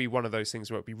thought it would be one of those things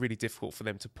where it'd be really difficult for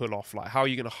them to pull off. Like, how are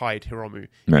you going to hide Hiromu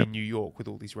in New York with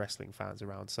all these wrestling fans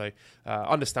around? So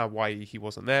understand why he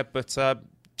wasn't there, but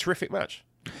terrific match.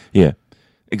 Yeah,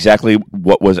 exactly.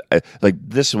 What was like?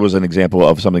 This was an example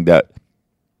of something that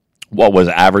what was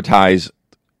advertised,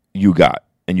 you got,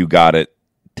 and you got it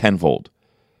tenfold.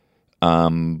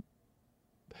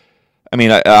 I mean,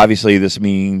 obviously, this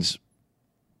means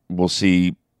we'll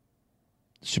see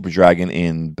Super Dragon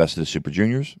in Best of the Super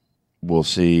Juniors. We'll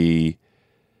see.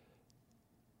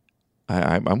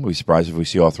 I'm going to be surprised if we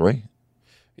see all three.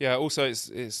 Yeah. Also,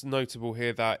 it's notable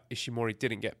here that Ishimori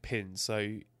didn't get pinned,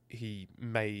 so he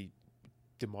may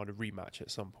demand a rematch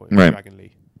at some point with Dragon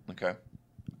Lee. Okay.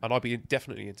 And I'd be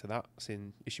definitely into that,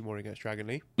 seeing Ishimori against Dragon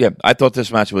Lee. Yeah, I thought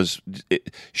this match was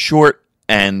short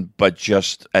but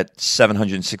just at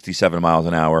 767 miles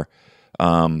an hour.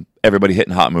 Everybody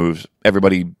hitting hot moves.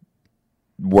 Everybody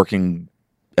working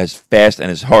as fast and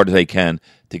as hard as they can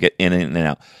to get in and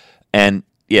out. And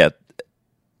yeah,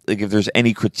 like if there's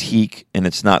any critique and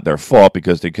it's not their fault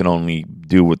because they can only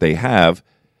do what they have,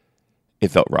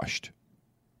 it felt rushed.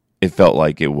 It felt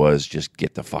like it was just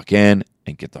get the fuck in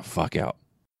and get the fuck out.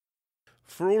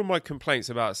 for all of my complaints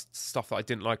about stuff that I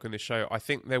didn't like on this show, I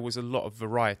think there was a lot of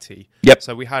variety. Yep.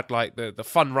 So we had like the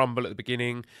fun rumble at the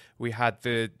beginning. We had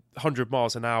the 100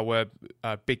 miles an hour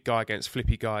big guy against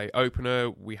flippy guy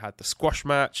opener. We had the squash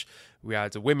match. We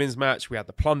had a women's match. We had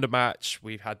the plunder match.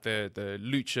 We had the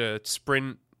lucha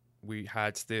sprint. We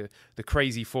had the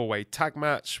crazy 4-way tag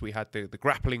match. We had the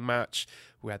grappling match.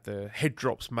 We had the head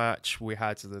drops match. We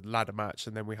had the ladder match,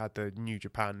 and then we had the New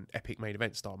Japan epic main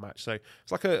event style match. So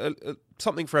it's like a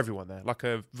something for everyone there, like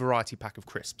a variety pack of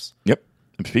crisps. Yep.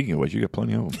 And speaking of which, you got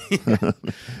plenty of them.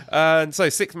 And so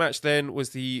sixth match then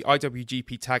was the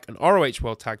IWGP Tag and ROH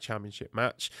World Tag Championship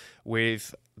match,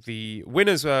 with the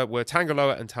winners were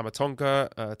Tangaloa and Tamatonga.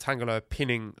 Tangaloa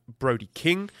pinning Brody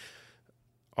King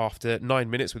after 9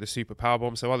 minutes with a super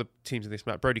powerbomb. So other teams in this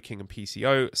match: Brody King and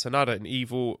PCO, Sanada and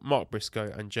Evil, Mark Briscoe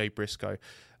and Jay Briscoe.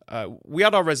 We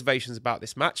had our reservations about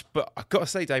this match, but I've got to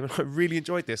say, Damon, I really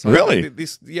enjoyed this. Really?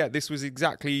 This was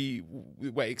exactly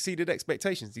well, exceeded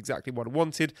expectations. Exactly what I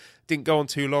wanted. Didn't go on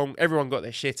too long. Everyone got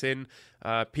their shit in.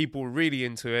 People were really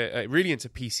into it. Really into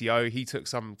PCO. He took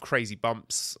some crazy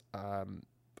bumps. I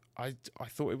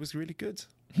thought it was really good.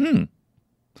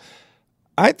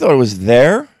 I thought it was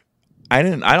there.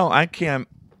 I'm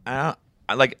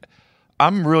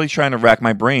really trying to rack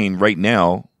my brain right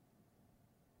now,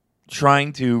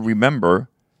 trying to remember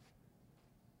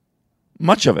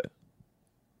much of it.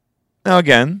 Now,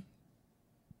 again,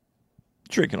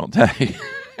 drinking all day,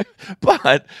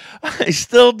 but I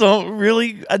still don't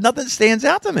really, nothing stands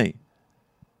out to me.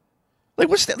 Like,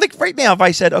 like right now, if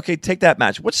I said, okay, take that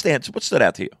match, what stood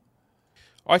out to you?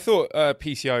 I thought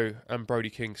PCO and Brody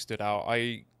King stood out.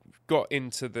 I got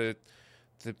into the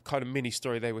kind of mini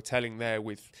story they were telling there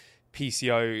with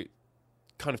PCO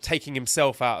kind of taking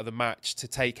himself out of the match to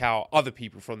take out other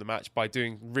people from the match by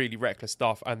doing really reckless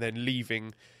stuff, and then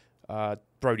leaving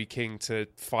Brody King to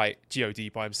fight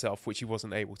GOD by himself, which he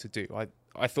wasn't able to do.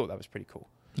 I thought that was pretty cool.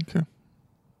 Okay.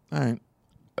 All right.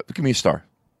 Give me a star.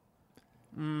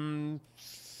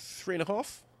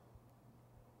 3.5.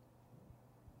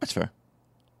 That's fair.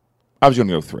 I was going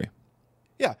to go 3.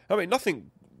 Yeah, I mean,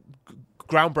 nothing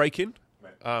groundbreaking.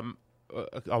 I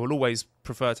will always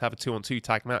prefer to have a 2-on-2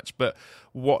 tag match, but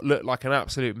what looked like an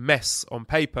absolute mess on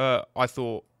paper, I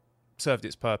thought served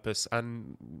its purpose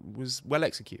and was well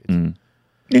executed.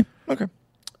 Yeah, okay.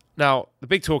 Now, the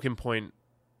big talking point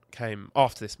came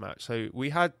after this match. So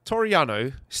we had Toru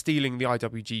Yano stealing the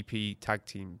IWGP tag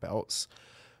team belts,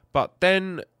 but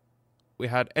then we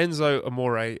had Enzo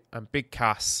Amore and Big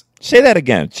Cass. Say that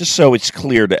again, just so it's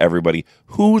clear to everybody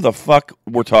who the fuck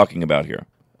we're talking about here.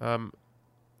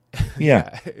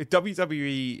 Yeah.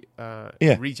 WWE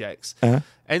rejects.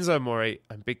 Enzo Amore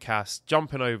and Big Cass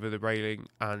jumping over the railing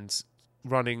and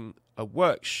running a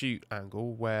work shoot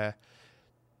angle where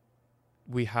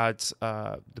we had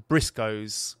the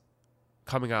Briscoes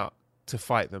coming out to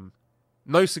fight them.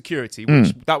 No security,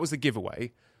 which that was the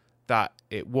giveaway that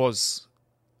it was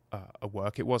a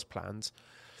work. It was planned.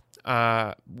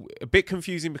 A bit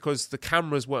confusing because the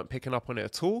cameras weren't picking up on it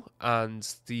at all,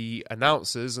 and the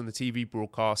announcers and the TV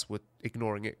broadcast were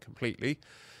ignoring it completely.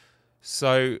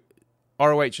 So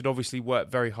ROH had obviously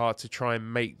worked very hard to try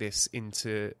and make this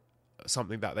into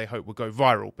something that they hope would go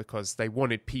viral, because they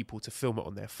wanted people to film it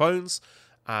on their phones,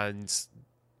 and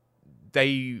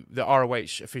the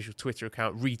ROH official Twitter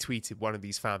account retweeted one of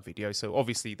these fan videos. So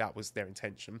obviously that was their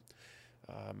intention.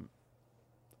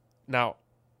 Now,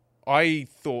 I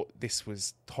thought this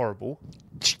was horrible.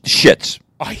 Shits.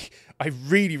 I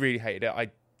really, really hated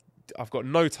it. I've got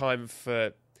no time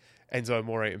for Enzo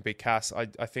Amore and Big Cass. I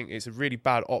think it's a really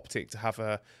bad optic to have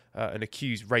an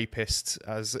accused rapist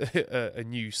as a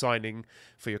new signing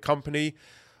for your company.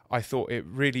 I thought it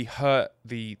really hurt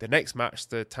the next match,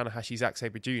 the Tanahashi-Zack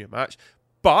Sabre Jr. match.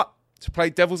 But to play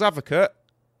devil's advocate,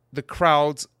 the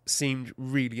crowd seemed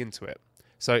really into it.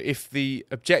 So if the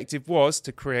objective was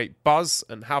to create buzz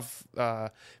and have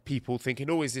people thinking,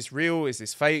 oh, is this real? Is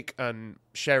this fake? And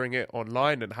sharing it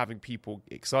online and having people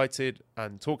excited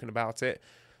and talking about it,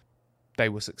 they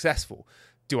were successful.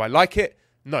 Do I like it?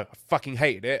 No, I fucking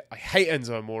hated it. I hate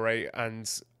Enzo Amore,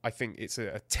 and I think it's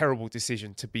a terrible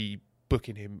decision to be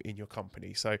booking him in your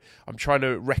company. So I'm trying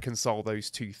to reconcile those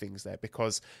two things there,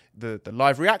 because the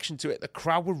live reaction to it, the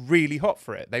crowd were really hot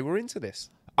for it. They were into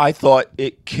this. I thought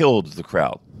it killed the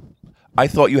crowd. I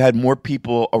thought you had more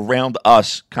people around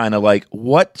us kind of like,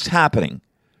 what's happening?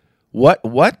 What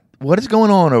is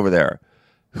going on over there?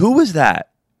 Who is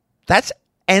that? That's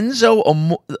Enzo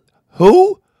Amore.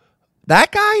 Who?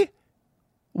 That guy?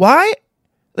 Why?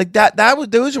 Like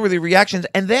those were the reactions.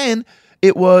 And then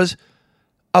it was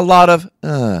a lot of,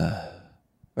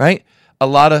 right? A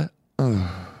lot of,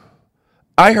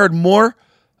 I heard more,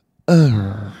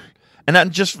 and not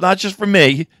just from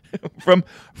me, from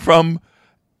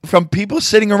people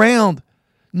sitting around.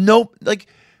 Nope, like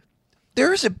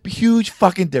there is a huge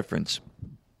fucking difference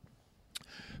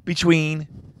between,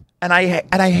 and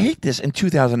I hate this in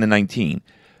 2019,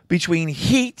 between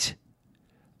heat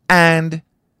and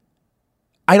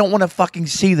I don't want to fucking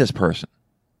see this person.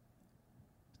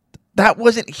 That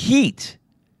wasn't heat.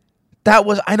 That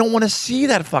was, I don't want to see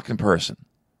that fucking person.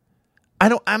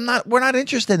 We're not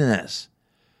interested in this.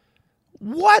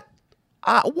 What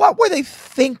were they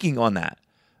thinking on that?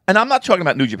 And I'm not talking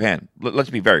about New Japan. Let's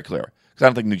be very clear, because I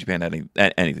don't think New Japan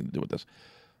had anything to do with this.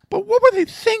 But what were they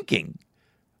thinking?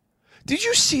 Did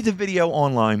you see the video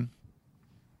online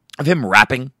of him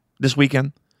rapping this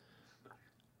weekend?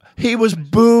 He was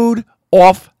booed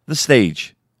off the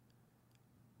stage.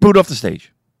 Booed off the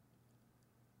stage.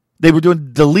 They were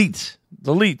doing delete.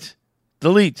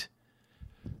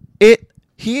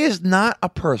 He is not a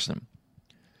person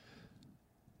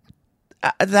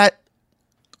that,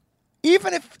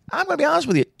 even if, I'm going to be honest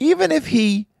with you, even if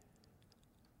he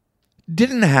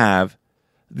didn't have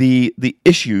the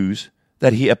issues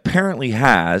that he apparently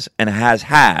has and has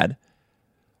had,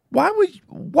 why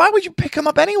would you pick him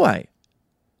up anyway?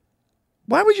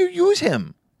 Why would you use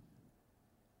him?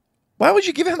 Why would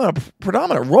you give him a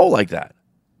predominant role like that?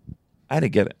 I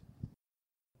didn't get it.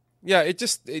 Yeah, it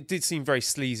did seem very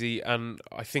sleazy, and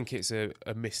I think it's a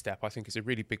misstep. I think it's a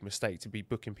really big mistake to be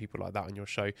booking people like that on your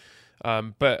show.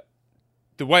 But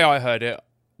the way I heard it,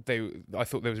 I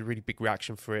thought there was a really big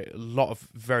reaction for it. A lot of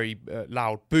very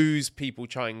loud boos, people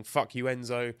chanting "fuck you,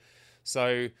 Enzo."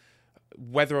 So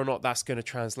whether or not that's going to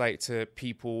translate to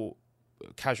people,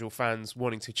 casual fans,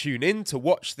 wanting to tune in to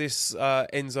watch this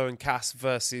Enzo and Cass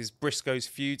versus Briscoes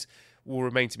feud will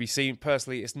remain to be seen.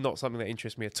 Personally, it's not something that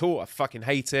interests me at all. I fucking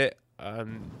hate it.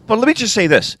 But let me just say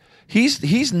this: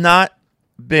 he's not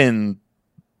been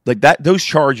like that. Those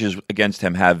charges against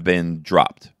him have been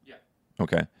dropped. Yeah.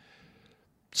 Okay.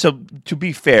 So to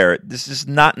be fair, this is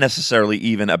not necessarily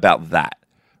even about that,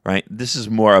 right? This is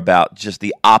more about just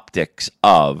the optics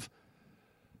of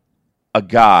a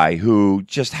guy who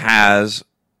just has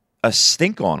a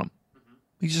stink on him.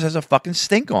 He just has a fucking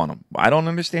stink on him. I don't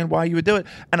understand why you would do it.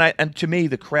 And to me,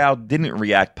 the crowd didn't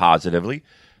react positively,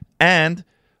 and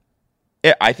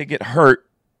I think it hurt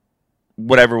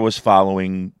whatever was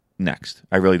following next.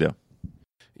 I really do.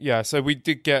 Yeah. So we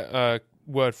did get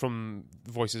word from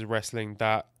Voices of Wrestling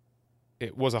that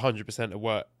it was 100% a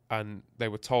work, and they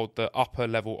were told the upper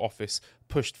level office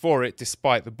pushed for it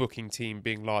despite the booking team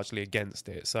being largely against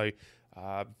it. So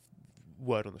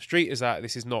word on the street is that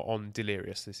this is not on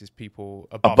Delirious. This is people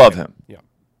above him. Yeah.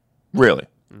 Really?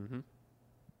 Mm-hmm.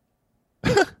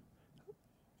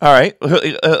 All right.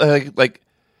 Like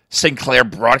Sinclair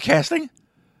Broadcasting?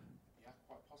 Yeah,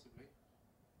 quite possibly.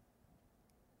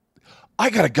 I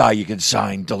got a guy you can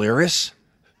sign, Delirious.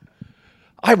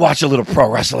 I watch a little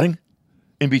pro wrestling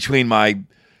in between my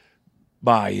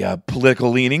political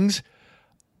leanings.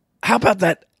 How about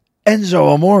that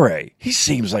Enzo Amore? He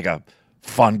seems like a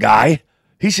fun guy.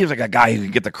 He seems like a guy who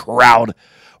can get the crowd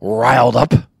riled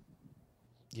up.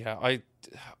 Yeah, I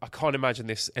can't imagine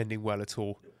this ending well at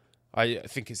all. I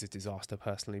think it's a disaster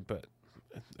personally, but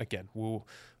again, we'll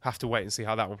have to wait and see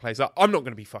how that one plays out. I'm not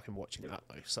going to be fucking watching that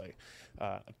though, so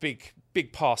a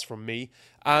big pass from me.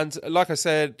 And like I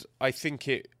said, I think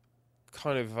it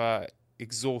kind of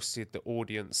exhausted the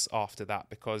audience after that,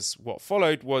 because what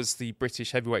followed was the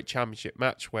British Heavyweight Championship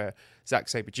match where Zack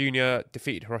Sabre Jr.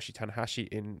 defeated Hiroshi Tanahashi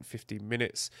in 15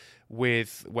 minutes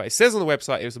with what it says on the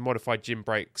website. It was a modified Jim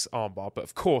Breaks armbar, but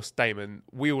of course, Damon,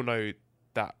 we all know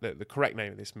that the correct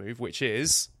name of this move, which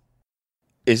is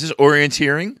this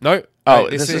orienteering? No.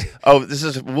 This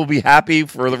is. We'll be happy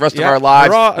for the rest of our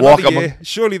lives. Welcome. Year.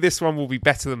 Surely this one will be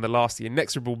better than the last. The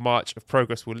inexorable march of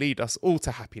progress will lead us all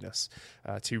to happiness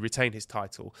to retain his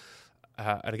title.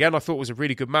 And again, I thought it was a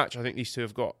really good match. I think these two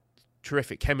have got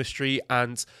terrific chemistry.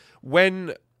 And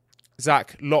when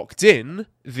Zack locked in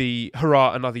the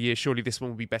hurrah, another year, surely this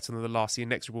one will be better than the last. The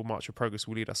inexorable march of progress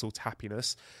will lead us all to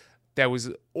happiness. There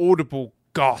was audible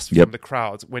gasp from the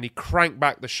crowd when he cranked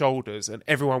back the shoulders and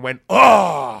everyone went,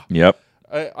 "Ah!" Yep.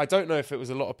 I don't know if it was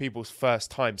a lot of people's first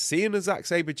time seeing a Zack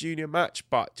Sabre Jr. match,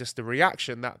 but just the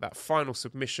reaction that final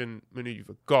submission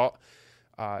maneuver got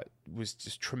was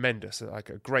just tremendous. Like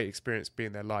a great experience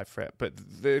being there live for it. But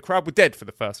the crowd were dead for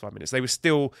the first 5 minutes. They were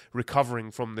still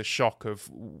recovering from the shock of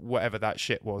whatever that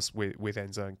shit was with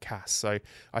Enzo and Cass. So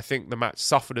I think the match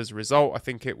suffered as a result. I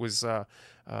think it was a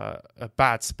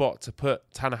bad spot to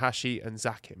put Tanahashi and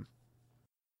Zack in.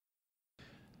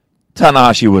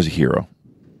 Tanahashi was a hero,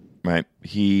 right?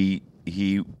 He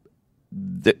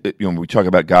we talk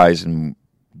about guys and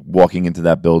walking into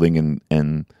that building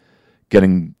and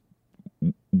getting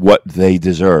what they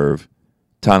deserve.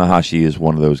 Tanahashi is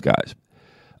one of those guys.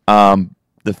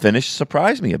 The finish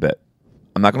surprised me a bit.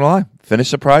 I'm not going to lie. Finish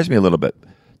surprised me a little bit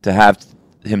to have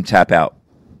him tap out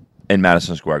in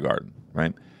Madison Square Garden,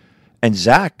 right? And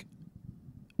Zach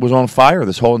was on fire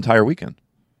this whole entire weekend.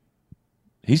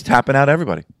 He's tapping out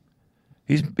everybody.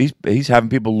 He's having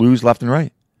people lose left and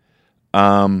right.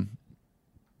 I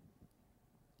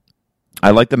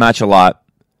like the match a lot.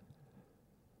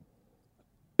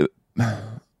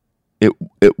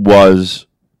 It was,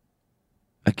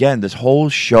 again, this whole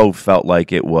show felt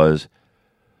like it was,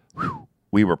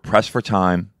 we were pressed for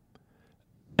time,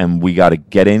 and we got to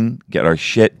get in, get our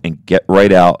shit, and get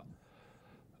right out.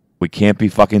 We can't be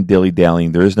fucking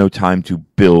dilly-dallying. There is no time to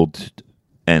build,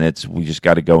 and we just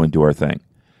got to go and do our thing.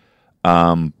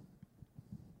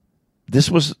 This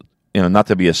was, not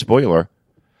to be a spoiler,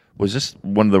 this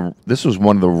was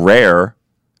one of the rare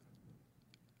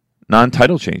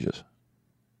non-title changes.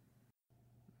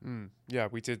 Yeah,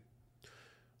 we did.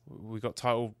 We got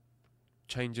title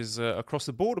changes across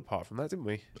the board apart from that, didn't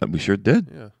we? We sure did.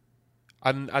 Yeah.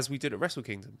 And as we did at Wrestle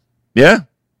Kingdom. Yeah.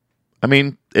 I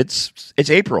mean, it's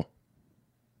April.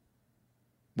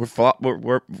 We're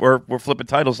flipping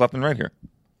titles left and right here.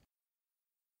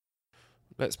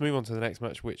 Let's move on to the next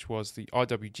match, which was the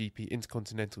IWGP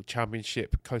Intercontinental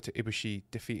Championship. Kota Ibushi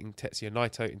defeating Tetsuya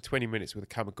Naito in 20 minutes with a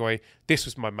Kamigoye. This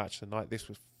was my match of the night. This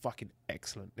was fucking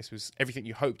excellent. This was everything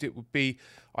you hoped it would be.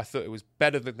 I thought it was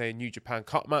better than their New Japan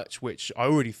Cup match, which I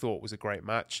already thought was a great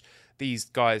match. These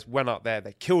guys went out there,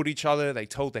 they killed each other, they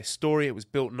told their story. It was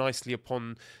built nicely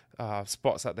upon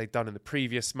spots that they'd done in the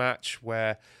previous match,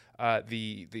 where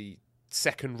the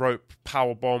second rope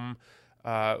powerbomb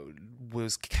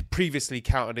was previously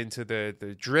counted into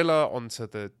the driller onto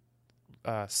the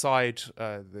side,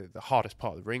 the hardest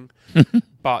part of the ring.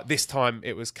 But this time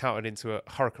it was counted into a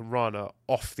Hurricane Rana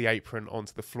off the apron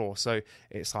onto the floor. So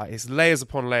it's layers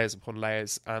upon layers upon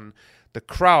layers, and the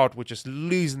crowd were just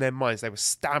losing their minds. They were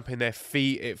stamping their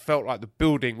feet. It felt like the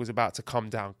building was about to come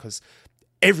down because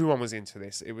everyone was into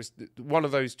this. It was one of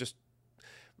those just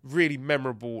really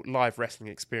memorable live wrestling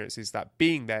experiences, that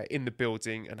being there in the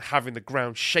building and having the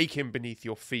ground shaking beneath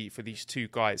your feet for these two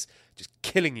guys just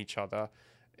killing each other.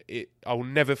 I will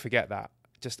never forget that.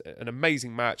 Just an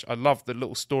amazing match. I love the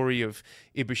little story of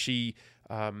Ibushi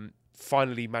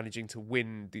finally managing to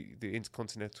win the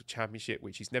Intercontinental Championship,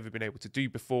 which he's never been able to do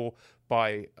before,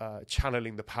 by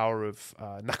channeling the power of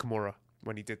Nakamura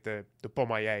when he did the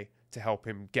Bomaye to help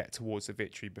him get towards the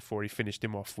victory before he finished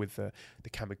him off with the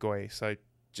Kamigoye. So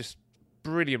just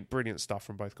brilliant stuff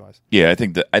from both guys. Yeah, I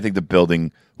think the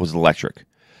building was electric.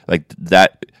 Like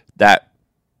that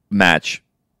match,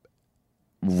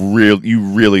 you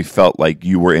really felt like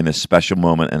you were in a special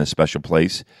moment and a special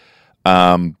place.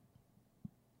 Both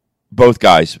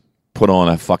guys put on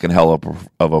a fucking hell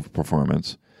of a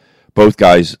performance. Both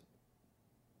guys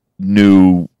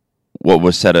knew what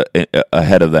was set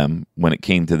ahead of them when it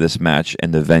came to this match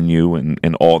and the venue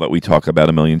and all that we talk about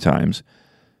a million times.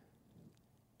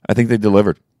 I think they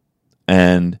delivered,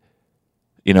 and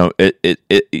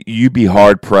you'd be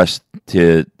hard pressed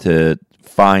to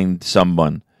find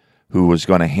someone who was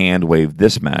going to hand wave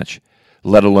this match,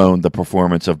 let alone the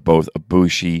performance of both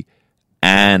Ibushi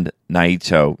and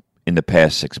Naito in the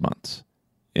past 6 months.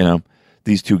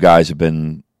 These two guys have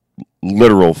been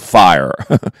literal fire,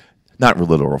 not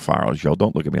literal fire, Joe.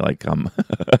 Don't look at me like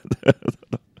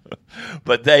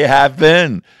but they have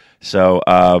been. So.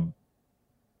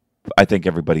 I think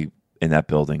everybody in that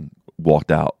building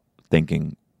walked out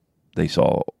thinking they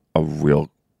saw a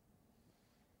real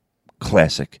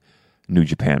classic New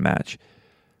Japan match.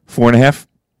 4.5?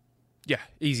 Yeah,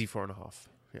 easy 4.5.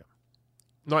 Yeah.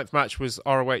 Ninth match was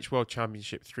ROH World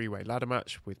Championship 3-way ladder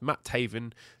match with Matt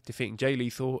Taven defeating Jay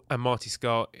Lethal and Marty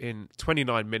Scurll in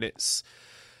 29 minutes.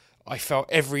 I felt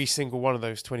every single one of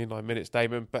those 29 minutes,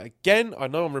 Damon. But again, I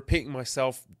know I'm repeating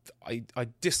myself. I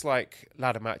dislike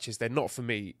ladder matches. They're not for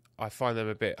me. I find them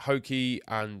a bit hokey,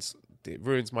 and it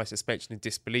ruins my suspension of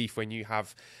disbelief when you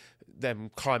have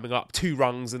them climbing up 2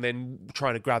 rungs and then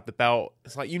trying to grab the belt.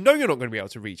 It's like, you're not going to be able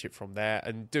to reach it from there,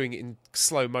 and doing it in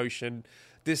slow motion.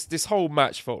 This whole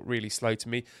match felt really slow to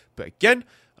me. But again,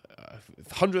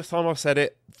 the 100th time I've said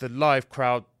it, the live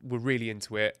crowd were really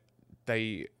into it.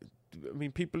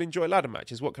 People enjoy ladder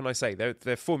matches. What can I say? They're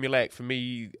formulaic for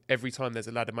me. Every time there's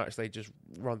a ladder match, they just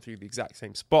run through the exact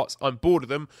same spots. I'm bored of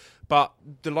them, but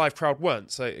the live crowd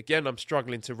weren't. So again, I'm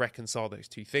struggling to reconcile those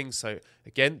two things. So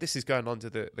again, this is going under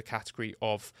the category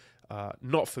of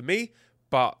not for me,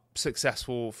 but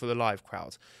successful for the live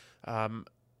crowd.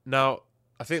 Now,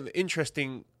 I think the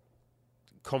interesting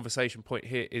conversation point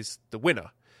here is the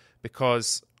winner,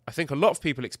 because I think a lot of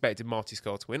people expected Marty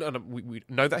Scurll to win, and we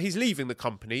know that he's leaving the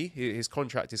company. His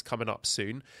contract is coming up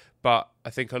soon, but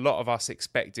I think a lot of us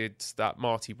expected that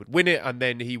Marty would win it, and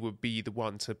then he would be the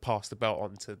one to pass the belt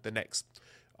on to the next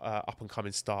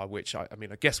up-and-coming star, which, I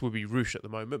guess would be Rush at the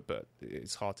moment, but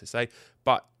it's hard to say.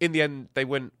 But in the end, they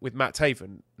went with Matt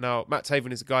Taven. Now, Matt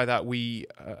Taven is a guy that we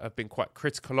have been quite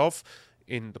critical of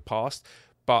in the past,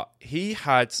 but he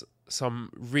had some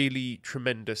really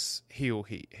tremendous heel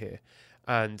heat here.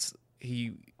 And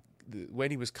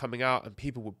when he was coming out and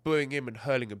people were booing him and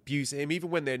hurling abuse at him, even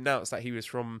when they announced that he was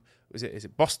from, is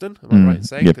it Boston? Am I right in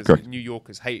saying? Yep, Because New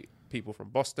Yorkers hate people from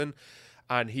Boston.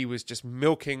 And he was just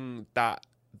milking that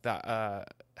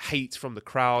hate from the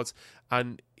crowd.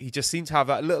 And he just seemed to have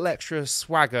that little extra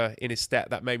swagger in his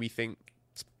step that made me think,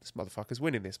 this motherfucker's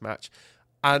winning this match.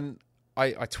 And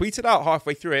I tweeted out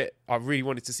halfway through it, I really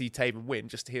wanted to see Taven win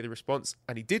just to hear the response.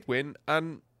 And he did win.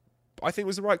 And I think it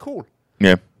was the right call.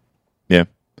 Yeah.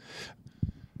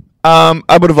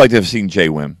 I would have liked to have seen Jay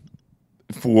win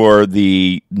for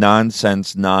the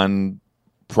nonsense,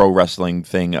 non-pro wrestling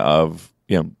thing of,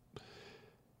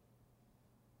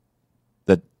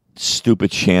 that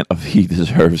stupid chant of he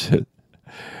deserves it.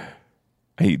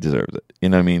 He deserves it. You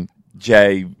know what I mean?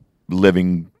 Jay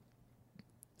living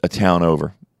a town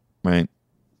over, right?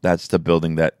 That's the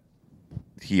building that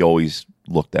he always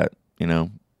looked at,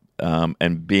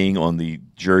 and being on the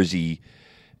Jersey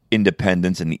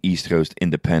Independence and the East Coast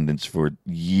Independence for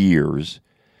years,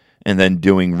 and then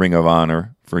doing Ring of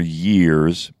Honor for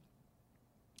years,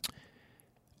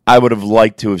 I would have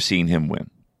liked to have seen him win.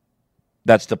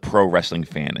 That's the pro wrestling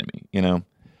fan in me,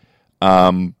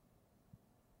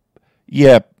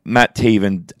 Yeah, Matt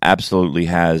Taven absolutely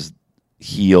has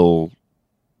heel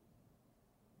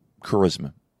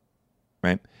charisma,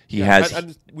 right? He has,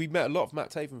 and we met a lot of Matt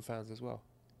Taven fans as well.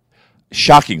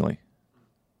 Shockingly.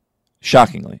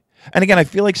 And again, I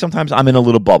feel like sometimes I'm in a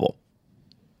little bubble,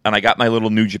 and I got my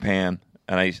little New Japan,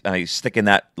 and I stick in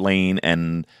that lane,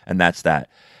 and that's that.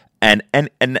 And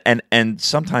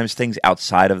sometimes things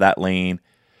outside of that lane,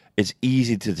 it's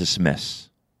easy to dismiss,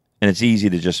 and it's easy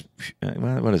to just,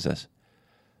 what is this?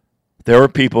 There were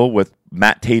people with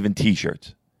Matt Taven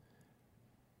T-shirts.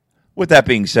 With that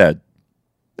being said,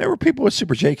 there were people with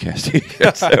Super J-Cast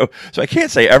T-shirts, so I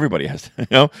can't say everybody has,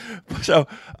 So,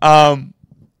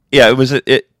 yeah, it was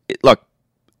look,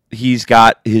 he's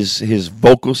got his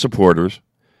vocal supporters,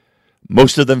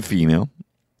 most of them female,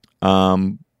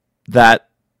 that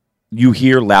you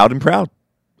hear loud and proud,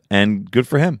 and good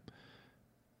for him.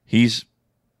 He's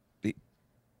a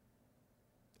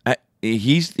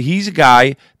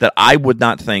guy that I would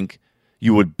not think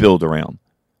you would build around,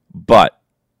 but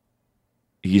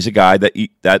he's a guy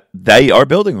that they are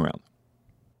building around.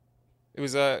 It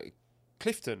was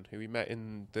Clifton, who we met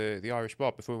in the Irish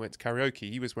bar before we went to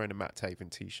karaoke. He was wearing a Matt Taven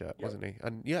T-shirt, wasn't he?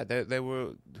 And yeah, there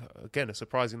were, again, a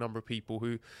surprising number of people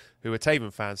who were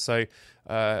Taven fans. So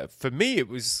for me, it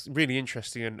was really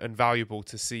interesting and valuable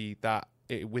to see that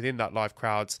within that live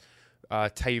crowd,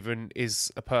 Taven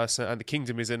is a person and the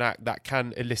Kingdom is an act that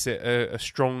can elicit a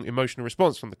strong emotional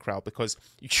response from the crowd, because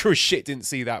you sure as shit didn't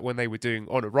see that when they were doing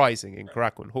Honor Rising in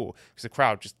Korakuen Hall, because the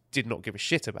crowd just did not give a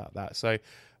shit about that. So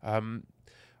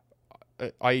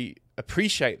I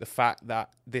appreciate the fact that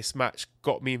this match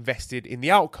got me invested in the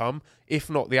outcome, if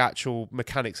not the actual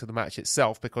mechanics of the match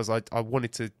itself, because I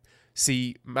wanted to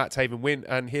see Matt Taven win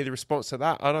and hear the response to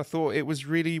that, and I thought it was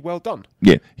really well done.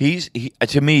 Yeah,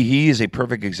 to me, he is a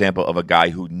perfect example of a guy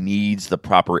who needs the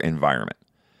proper environment.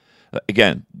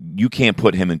 Again, you can't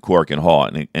put him in Korakuen Hall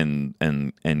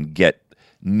and get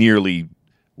nearly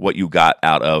what you got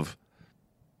out of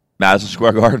Madison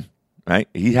Square Garden. Right,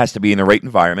 he has to be in the right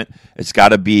environment. It's got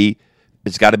to be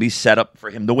set up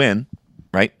for him to win,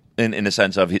 right? In the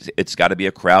sense of it's got to be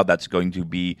a crowd that's going to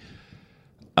be,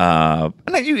 and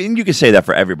you can say that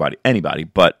for anybody,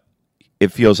 but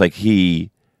it feels like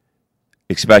he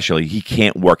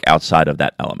can't work outside of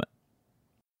that element.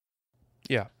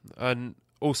 Yeah, and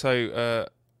also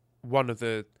one of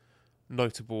the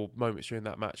notable moments during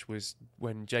that match was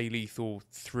when Jay Lethal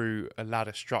threw a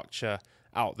ladder structure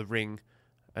out the ring,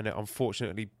 and it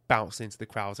unfortunately bounced into the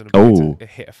crowd and it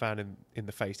hit a fan in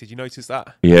the face. Did you notice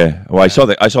that? Yeah. Well, I saw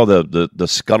the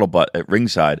scuttlebutt at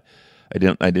ringside. I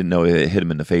didn't know if it hit him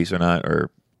in the face or not.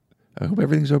 Or I hope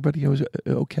everything's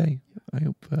okay. I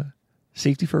hope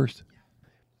safety first.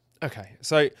 Okay.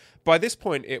 So by this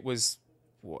point, it was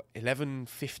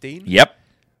 11:15. Yep.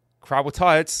 Crowd were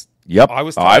tired. Yep. I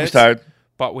was tired.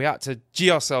 But we had to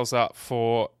G ourselves up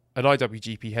for an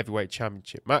IWGP Heavyweight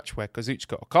Championship match where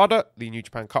Kazuchika Okada, the New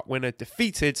Japan Cup winner,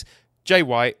 defeated Jay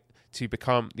White to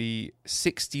become the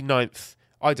 69th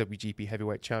IWGP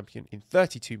Heavyweight Champion in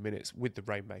 32 minutes with the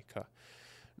Rainmaker.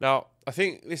 Now, I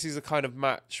think this is a kind of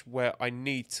match where I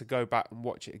need to go back and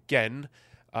watch it again,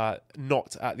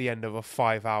 not at the end of a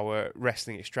 5-hour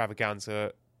wrestling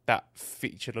extravaganza that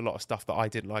featured a lot of stuff that I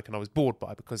didn't like and I was bored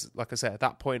by, because, like I said, at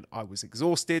that point I was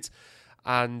exhausted,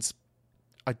 and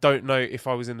I don't know if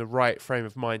I was in the right frame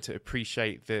of mind to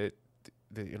appreciate the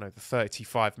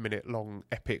 35-minute long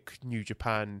epic New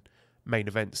Japan main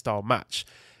event style match.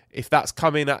 If that's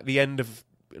coming at the end of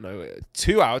a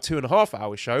 2.5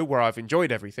 hour show where I've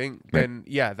enjoyed everything, then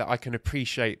that I can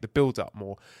appreciate the build up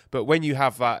more. But when you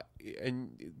have that,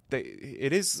 and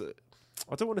it is,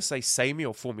 I don't want to say samey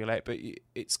or formulaic, but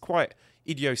it's quite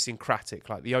idiosyncratic,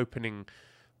 like the opening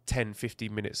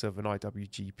 10-15 minutes of an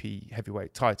IWGP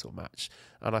heavyweight title match.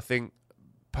 And I think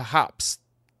perhaps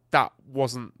that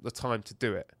wasn't the time to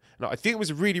do it. Now, I think it was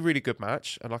a really, really good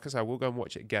match. And like I said, we'll go and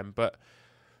watch it again. But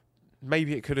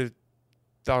maybe it could have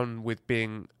done with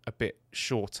being a bit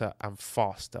shorter and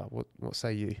faster. What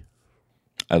say you?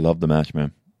 I love the match,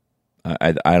 man.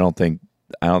 I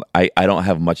don't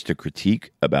have much to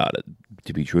critique about it,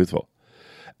 to be truthful.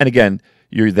 And again,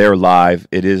 you're there live.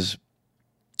 It is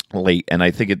late, and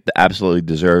I think it absolutely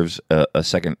deserves a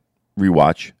second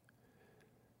rewatch.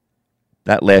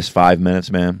 That last 5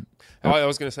 minutes, man. I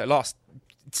was going to say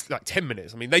it's like 10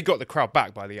 minutes. I mean, they got the crowd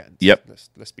back by the end. Yep.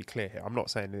 Let's be clear here. I'm not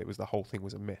saying that the whole thing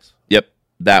was a miss. Yep.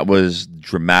 That was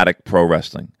dramatic pro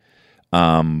wrestling.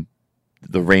 The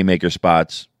Rainmaker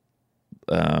spots,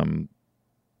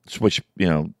 switch,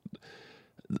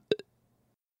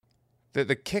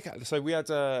 the kick out. So we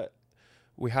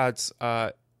had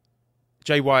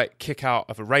Jay White kick out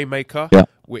of a Rainmaker,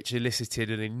 which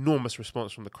elicited an enormous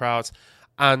response from the crowd.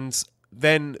 And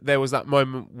then there was that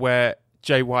moment where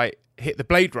Jay White hit the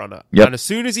Blade Runner. Yep. And as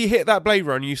soon as he hit that Blade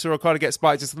Runner, you saw Okada get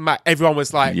spiked into the mat. Everyone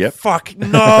was like, Yep. fuck,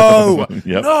 no,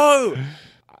 Yep. no.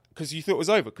 Because you thought it was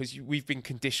over, because we've been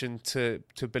conditioned to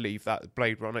believe that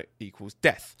Blade Runner equals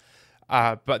death.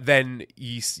 But then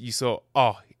you saw,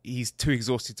 he's too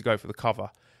exhausted to go for the cover.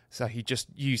 So he just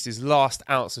used his last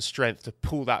ounce of strength to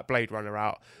pull that Blade Runner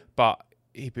out. But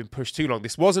he'd been pushed too long.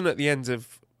 This wasn't at the end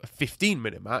of a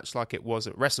 15-minute match like it was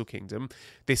at Wrestle Kingdom.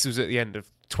 This was at the end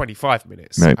of 25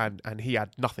 minutes, right. and he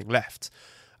had nothing left.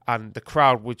 And the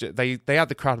crowd they had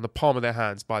the crowd in the palm of their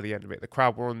hands by the end of it. The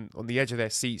crowd were on the edge of their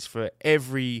seats for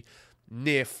every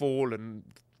near fall and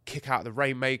kick out the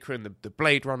Rainmaker and the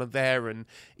Blade Runner there, and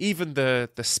even the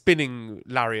spinning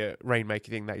lariat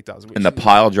Rainmaker thing that he does. And the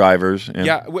pile drivers.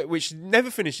 Yeah, which never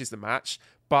finishes the match,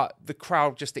 but the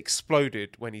crowd just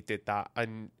exploded when he did that.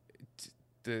 And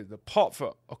the pop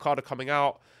for Okada coming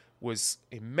out was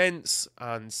immense,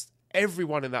 and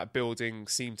everyone in that building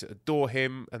seemed to adore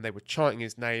him, and they were chanting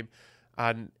his name.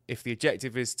 And if the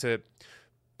objective is to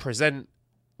present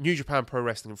New Japan Pro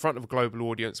Wrestling in front of a global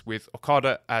audience with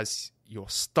Okada as your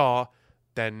star,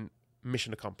 then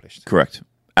mission accomplished. Correct.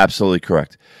 Absolutely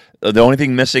correct. The only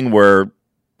thing missing were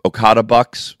Okada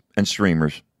bucks and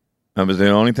streamers. That was the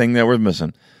only thing that was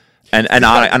missing. And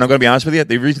I'm going to be honest with you,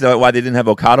 the reason why they didn't have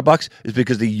Okada bucks is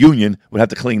because the union would have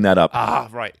to clean that up.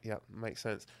 Right. Yeah, makes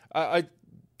sense. I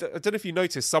don't know if you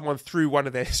noticed, someone threw one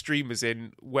of their streamers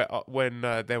in when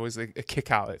there was a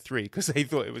kick out at 3 because they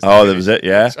thought it was. Oh, that was it.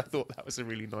 Yeah, I thought that was a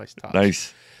really nice touch.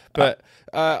 Nice, but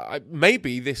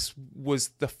maybe this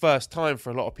was the first time for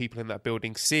a lot of people in that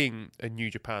building seeing a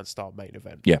New Japan style main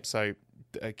event. Yeah. So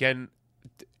again,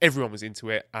 everyone was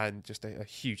into it, and just a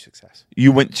huge success.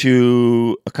 You went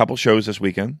to a couple shows this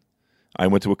weekend. I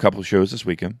went to a couple shows this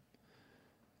weekend.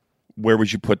 Where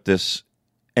would you put this?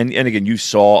 And again, you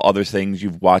saw other things.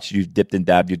 You've watched. You've dipped and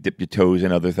dabbed. You've dipped your toes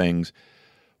in other things.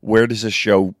 Where does this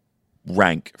show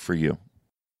rank for you?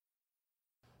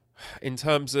 In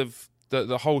terms of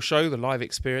the whole show, the live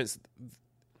experience,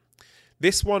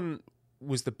 this one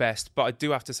was the best. But I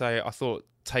do have to say, I thought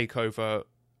TakeOver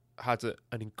had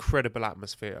an incredible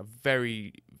atmosphere, a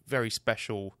very, very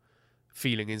special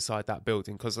feeling inside that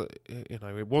building, because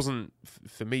it wasn't,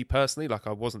 for me personally, like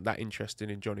I wasn't that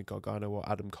interested in Johnny Gargano or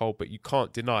Adam Cole, but you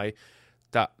can't deny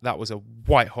that was a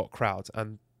white hot crowd,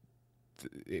 and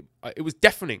it was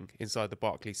deafening inside the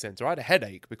Barclays Centre. I had a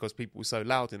headache because people were so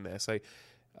loud in there. So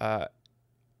I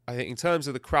think in terms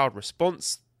of the crowd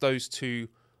response, those two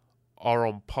are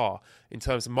on par. In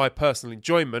terms of my personal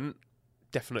enjoyment,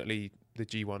 definitely the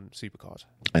G1 Supercard.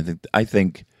 I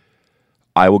think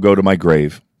I will go to my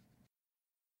grave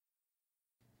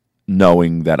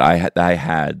knowing that I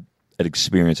had an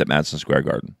experience at Madison Square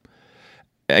Garden.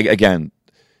 Again,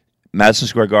 Madison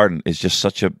Square Garden is just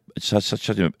such a it's such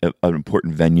an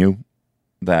important venue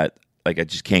that like I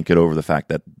just can't get over the fact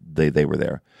that they were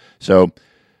there. So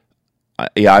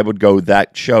yeah, I would go.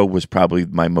 That show was probably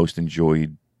my most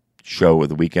enjoyed show of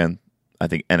the weekend. I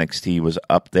think NXT was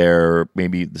up there,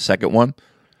 maybe the second one.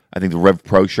 I think the Rev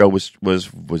Pro show was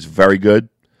very good.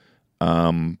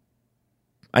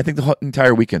 I think the whole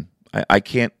entire weekend. I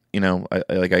can't,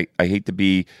 I hate to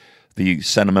be the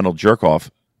sentimental jerk off.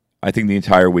 I think the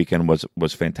entire weekend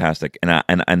was fantastic,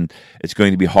 and it's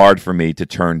going to be hard for me to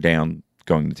turn down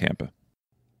going to Tampa.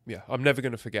 Yeah, I'm never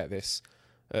going to forget this.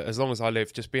 As long as I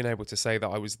live, just being able to say that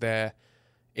I was there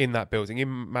in that building,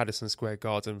 in Madison Square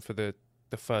Garden for the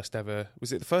first ever,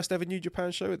 was it the first ever New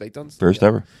Japan show? Had they done first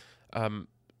ever?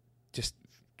 Just,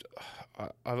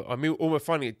 I'm almost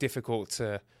finding it difficult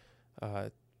to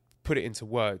put it into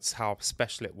words how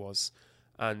special it was.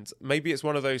 And maybe it's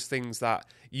one of those things that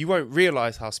you won't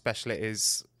realise how special it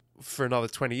is for another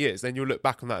 20 years. Then you'll look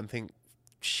back on that and think,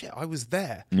 shit, I was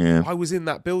there. Yeah. I was in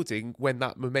that building when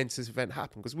that momentous event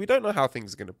happened. Because we don't know how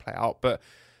things are going to play out. But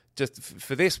just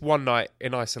for this one night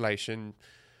in isolation.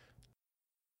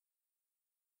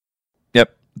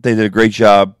 Yep. They did a great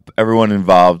job. Everyone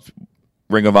involved.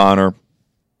 Ring of Honor,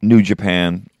 New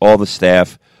Japan, all the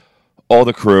staff, all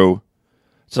the crew.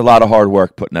 It's a lot of hard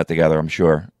work putting that together, I'm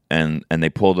sure. And they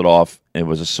pulled it off. It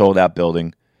was a sold-out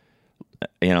building.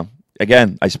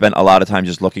 Again, I spent a lot of time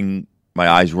just looking, my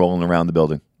eyes rolling around the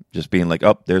building, just being like,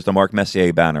 oh, there's the Mark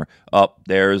Messier banner. Oh,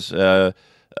 there's all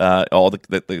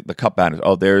the cup banners.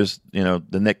 Oh, there's,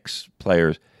 the Knicks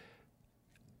players.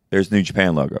 There's the New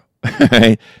Japan logo.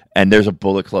 Right? And there's a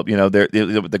Bullet Club.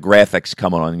 The graphics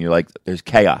come on, and you're like, there's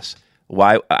chaos.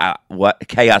 Why? What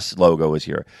chaos logo is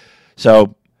here?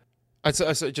 So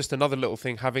just another little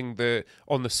thing, having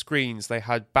on the screens, they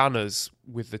had banners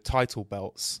with the title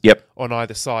belts on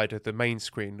either side of the main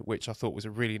screen, which I thought was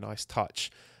a really nice touch.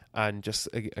 And just,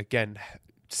 again,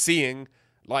 seeing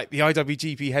like the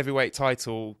IWGP heavyweight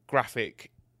title graphic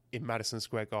in Madison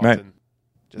Square Garden,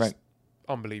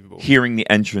 unbelievable. Hearing the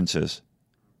entrances.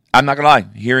 I'm not going to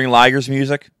lie. Hearing Liger's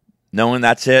music, knowing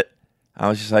that's it, I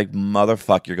was just like,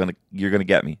 motherfucker, you're gonna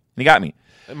get me. And he got me.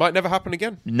 It might never happen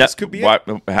again. This could be it.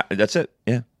 That's it.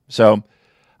 Yeah. So,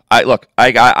 I'm going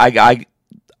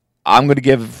to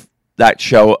give that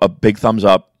show a big thumbs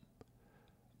up.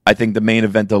 I think the main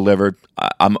event delivered.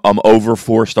 I'm over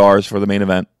 4 stars for the main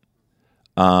event.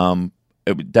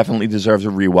 It definitely deserves a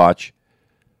rewatch.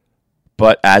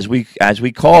 But as we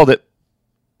called it,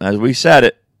 as we said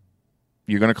it,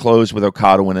 you're going to close with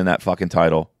Okada winning that fucking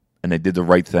title, and they did the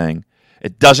right thing.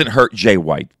 It doesn't hurt Jay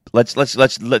White. Let's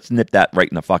nip that right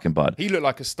in the fucking bud. He looked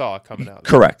like a star coming out.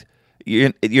 Correct.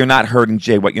 You're not hurting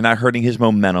Jay White. You're not hurting his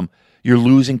momentum. You're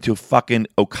losing to fucking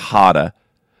Okada,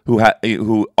 who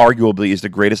arguably is the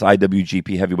greatest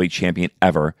IWGP heavyweight champion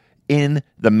ever, in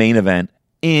the main event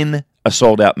in a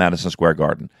sold-out Madison Square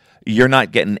Garden. You're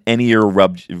not getting any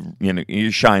of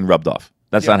your shine rubbed off.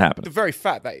 That's not happening. The very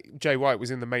fact that Jay White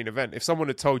was in the main event, if someone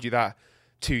had told you that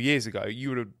 2 years ago, you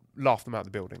would have laughed them out of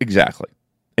the building. Exactly.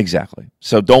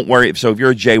 So don't worry. So if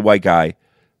you're a Jay White guy,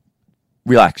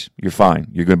 relax. You're fine.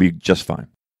 You're going to be just fine.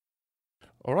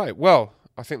 All right. Well,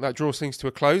 I think that draws things to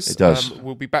a close. It does.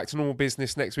 We'll be back to normal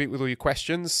business next week with all your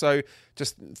questions. So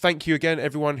just thank you again,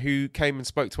 everyone who came and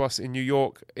spoke to us in New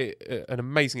York. An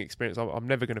amazing experience. I'm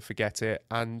never going to forget it.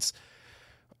 And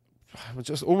I'm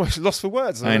just almost lost for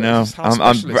words. I know.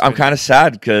 I'm kind of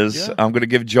sad because I'm going to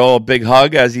give Joel a big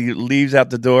hug as he leaves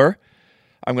out the door.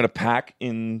 I'm going to pack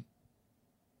in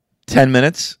 10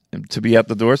 minutes to be out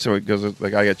the door, so it goes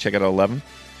like I got to check out at 11.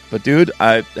 But dude,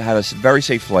 I had a very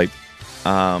safe flight.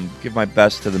 Give my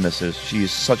best to the missus. She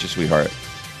is such a sweetheart.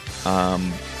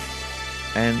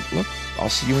 And look, I'll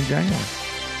see you in January.